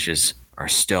starfishes are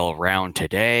still around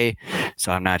today.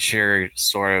 So I'm not sure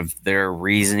sort of their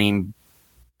reasoning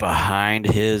behind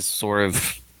his sort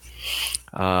of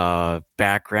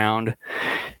background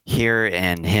here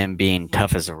and him being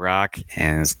tough as a rock.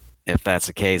 And if that's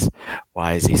the case,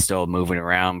 why is he still moving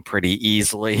around pretty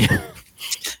easily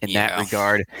in that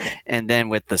regard? And then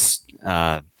with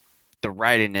the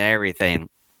writing and everything,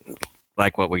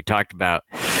 like what we talked about,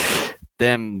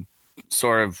 them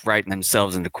sort of writing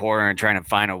themselves in the corner and trying to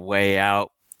find a way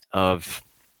out of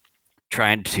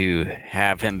trying to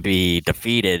have him be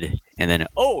defeated, and then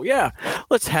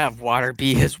let's have water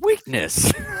be his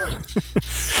weakness.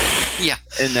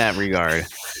 In that regard.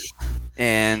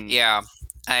 And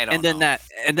I don't know.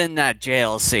 Then that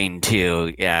jail scene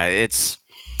too. It's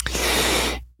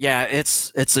a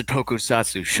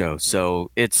tokusatsu show,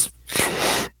 so it's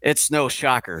no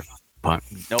shocker. No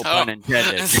pun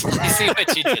intended. You see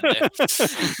what you did there.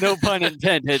 No pun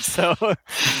intended. So,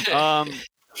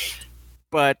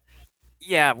 but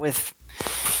yeah, with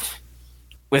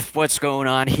what's going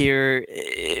on here,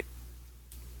 it's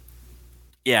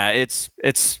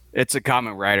a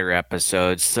Kamen Rider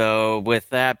episode. So with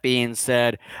that being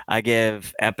said, I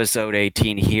give episode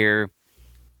 18 here,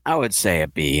 I would say a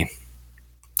B.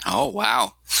 Oh,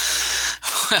 wow.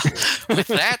 With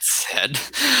that said,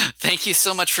 thank you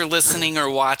so much for listening or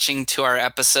watching to our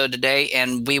episode today,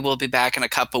 and we will be back in a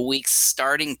couple weeks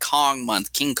starting Kong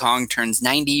month. King Kong turns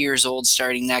 90 years old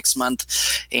starting next month,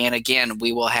 and again,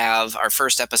 we will have our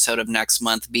first episode of next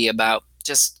month be about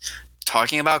just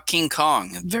talking about King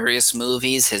Kong, various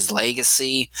movies, his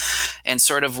legacy, and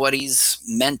sort of what he's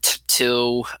meant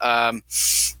to,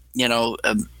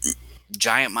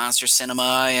 giant monster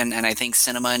cinema and I think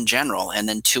cinema in general. And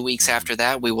then 2 weeks after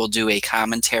that, we will do a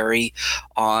commentary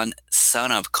on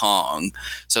Son of Kong.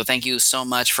 So thank you so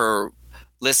much for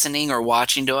listening or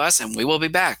watching to us, and we will be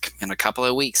back in a couple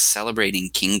of weeks celebrating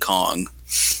King Kong.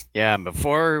 Yeah, and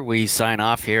before we sign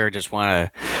off here, I just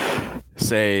want to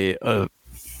say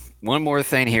one more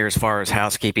thing here as far as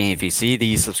housekeeping. If you see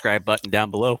the subscribe button down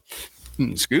below,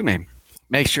 excuse me,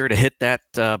 make sure to hit that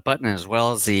button as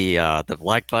well as the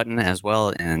like button as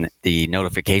well and the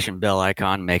notification bell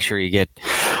icon. Make sure you get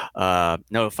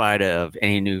notified of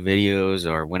any new videos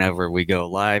or whenever we go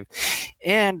live.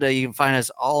 And you can find us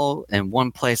all in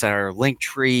one place at our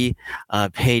Linktree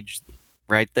page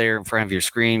right there in front of your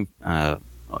screen at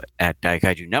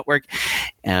Daikaiju Network.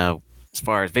 As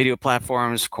far as video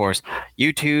platforms, of course,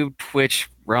 YouTube, Twitch,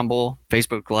 Rumble,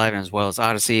 Facebook Live, as well as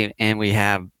Odyssey. And we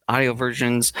have audio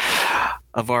versions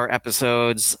of our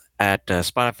episodes at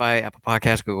Spotify, Apple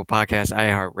Podcasts, Google Podcasts,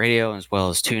 iHeartRadio, as well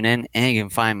as TuneIn. And you can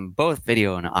find both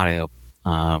video and audio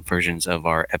versions of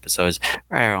our episodes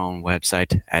at our own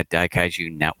website at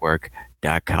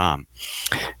daikaijunetwork.com.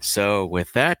 So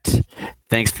with that,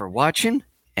 thanks for watching,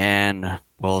 and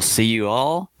we'll see you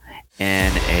all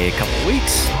in a couple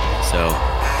weeks. So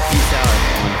peace out.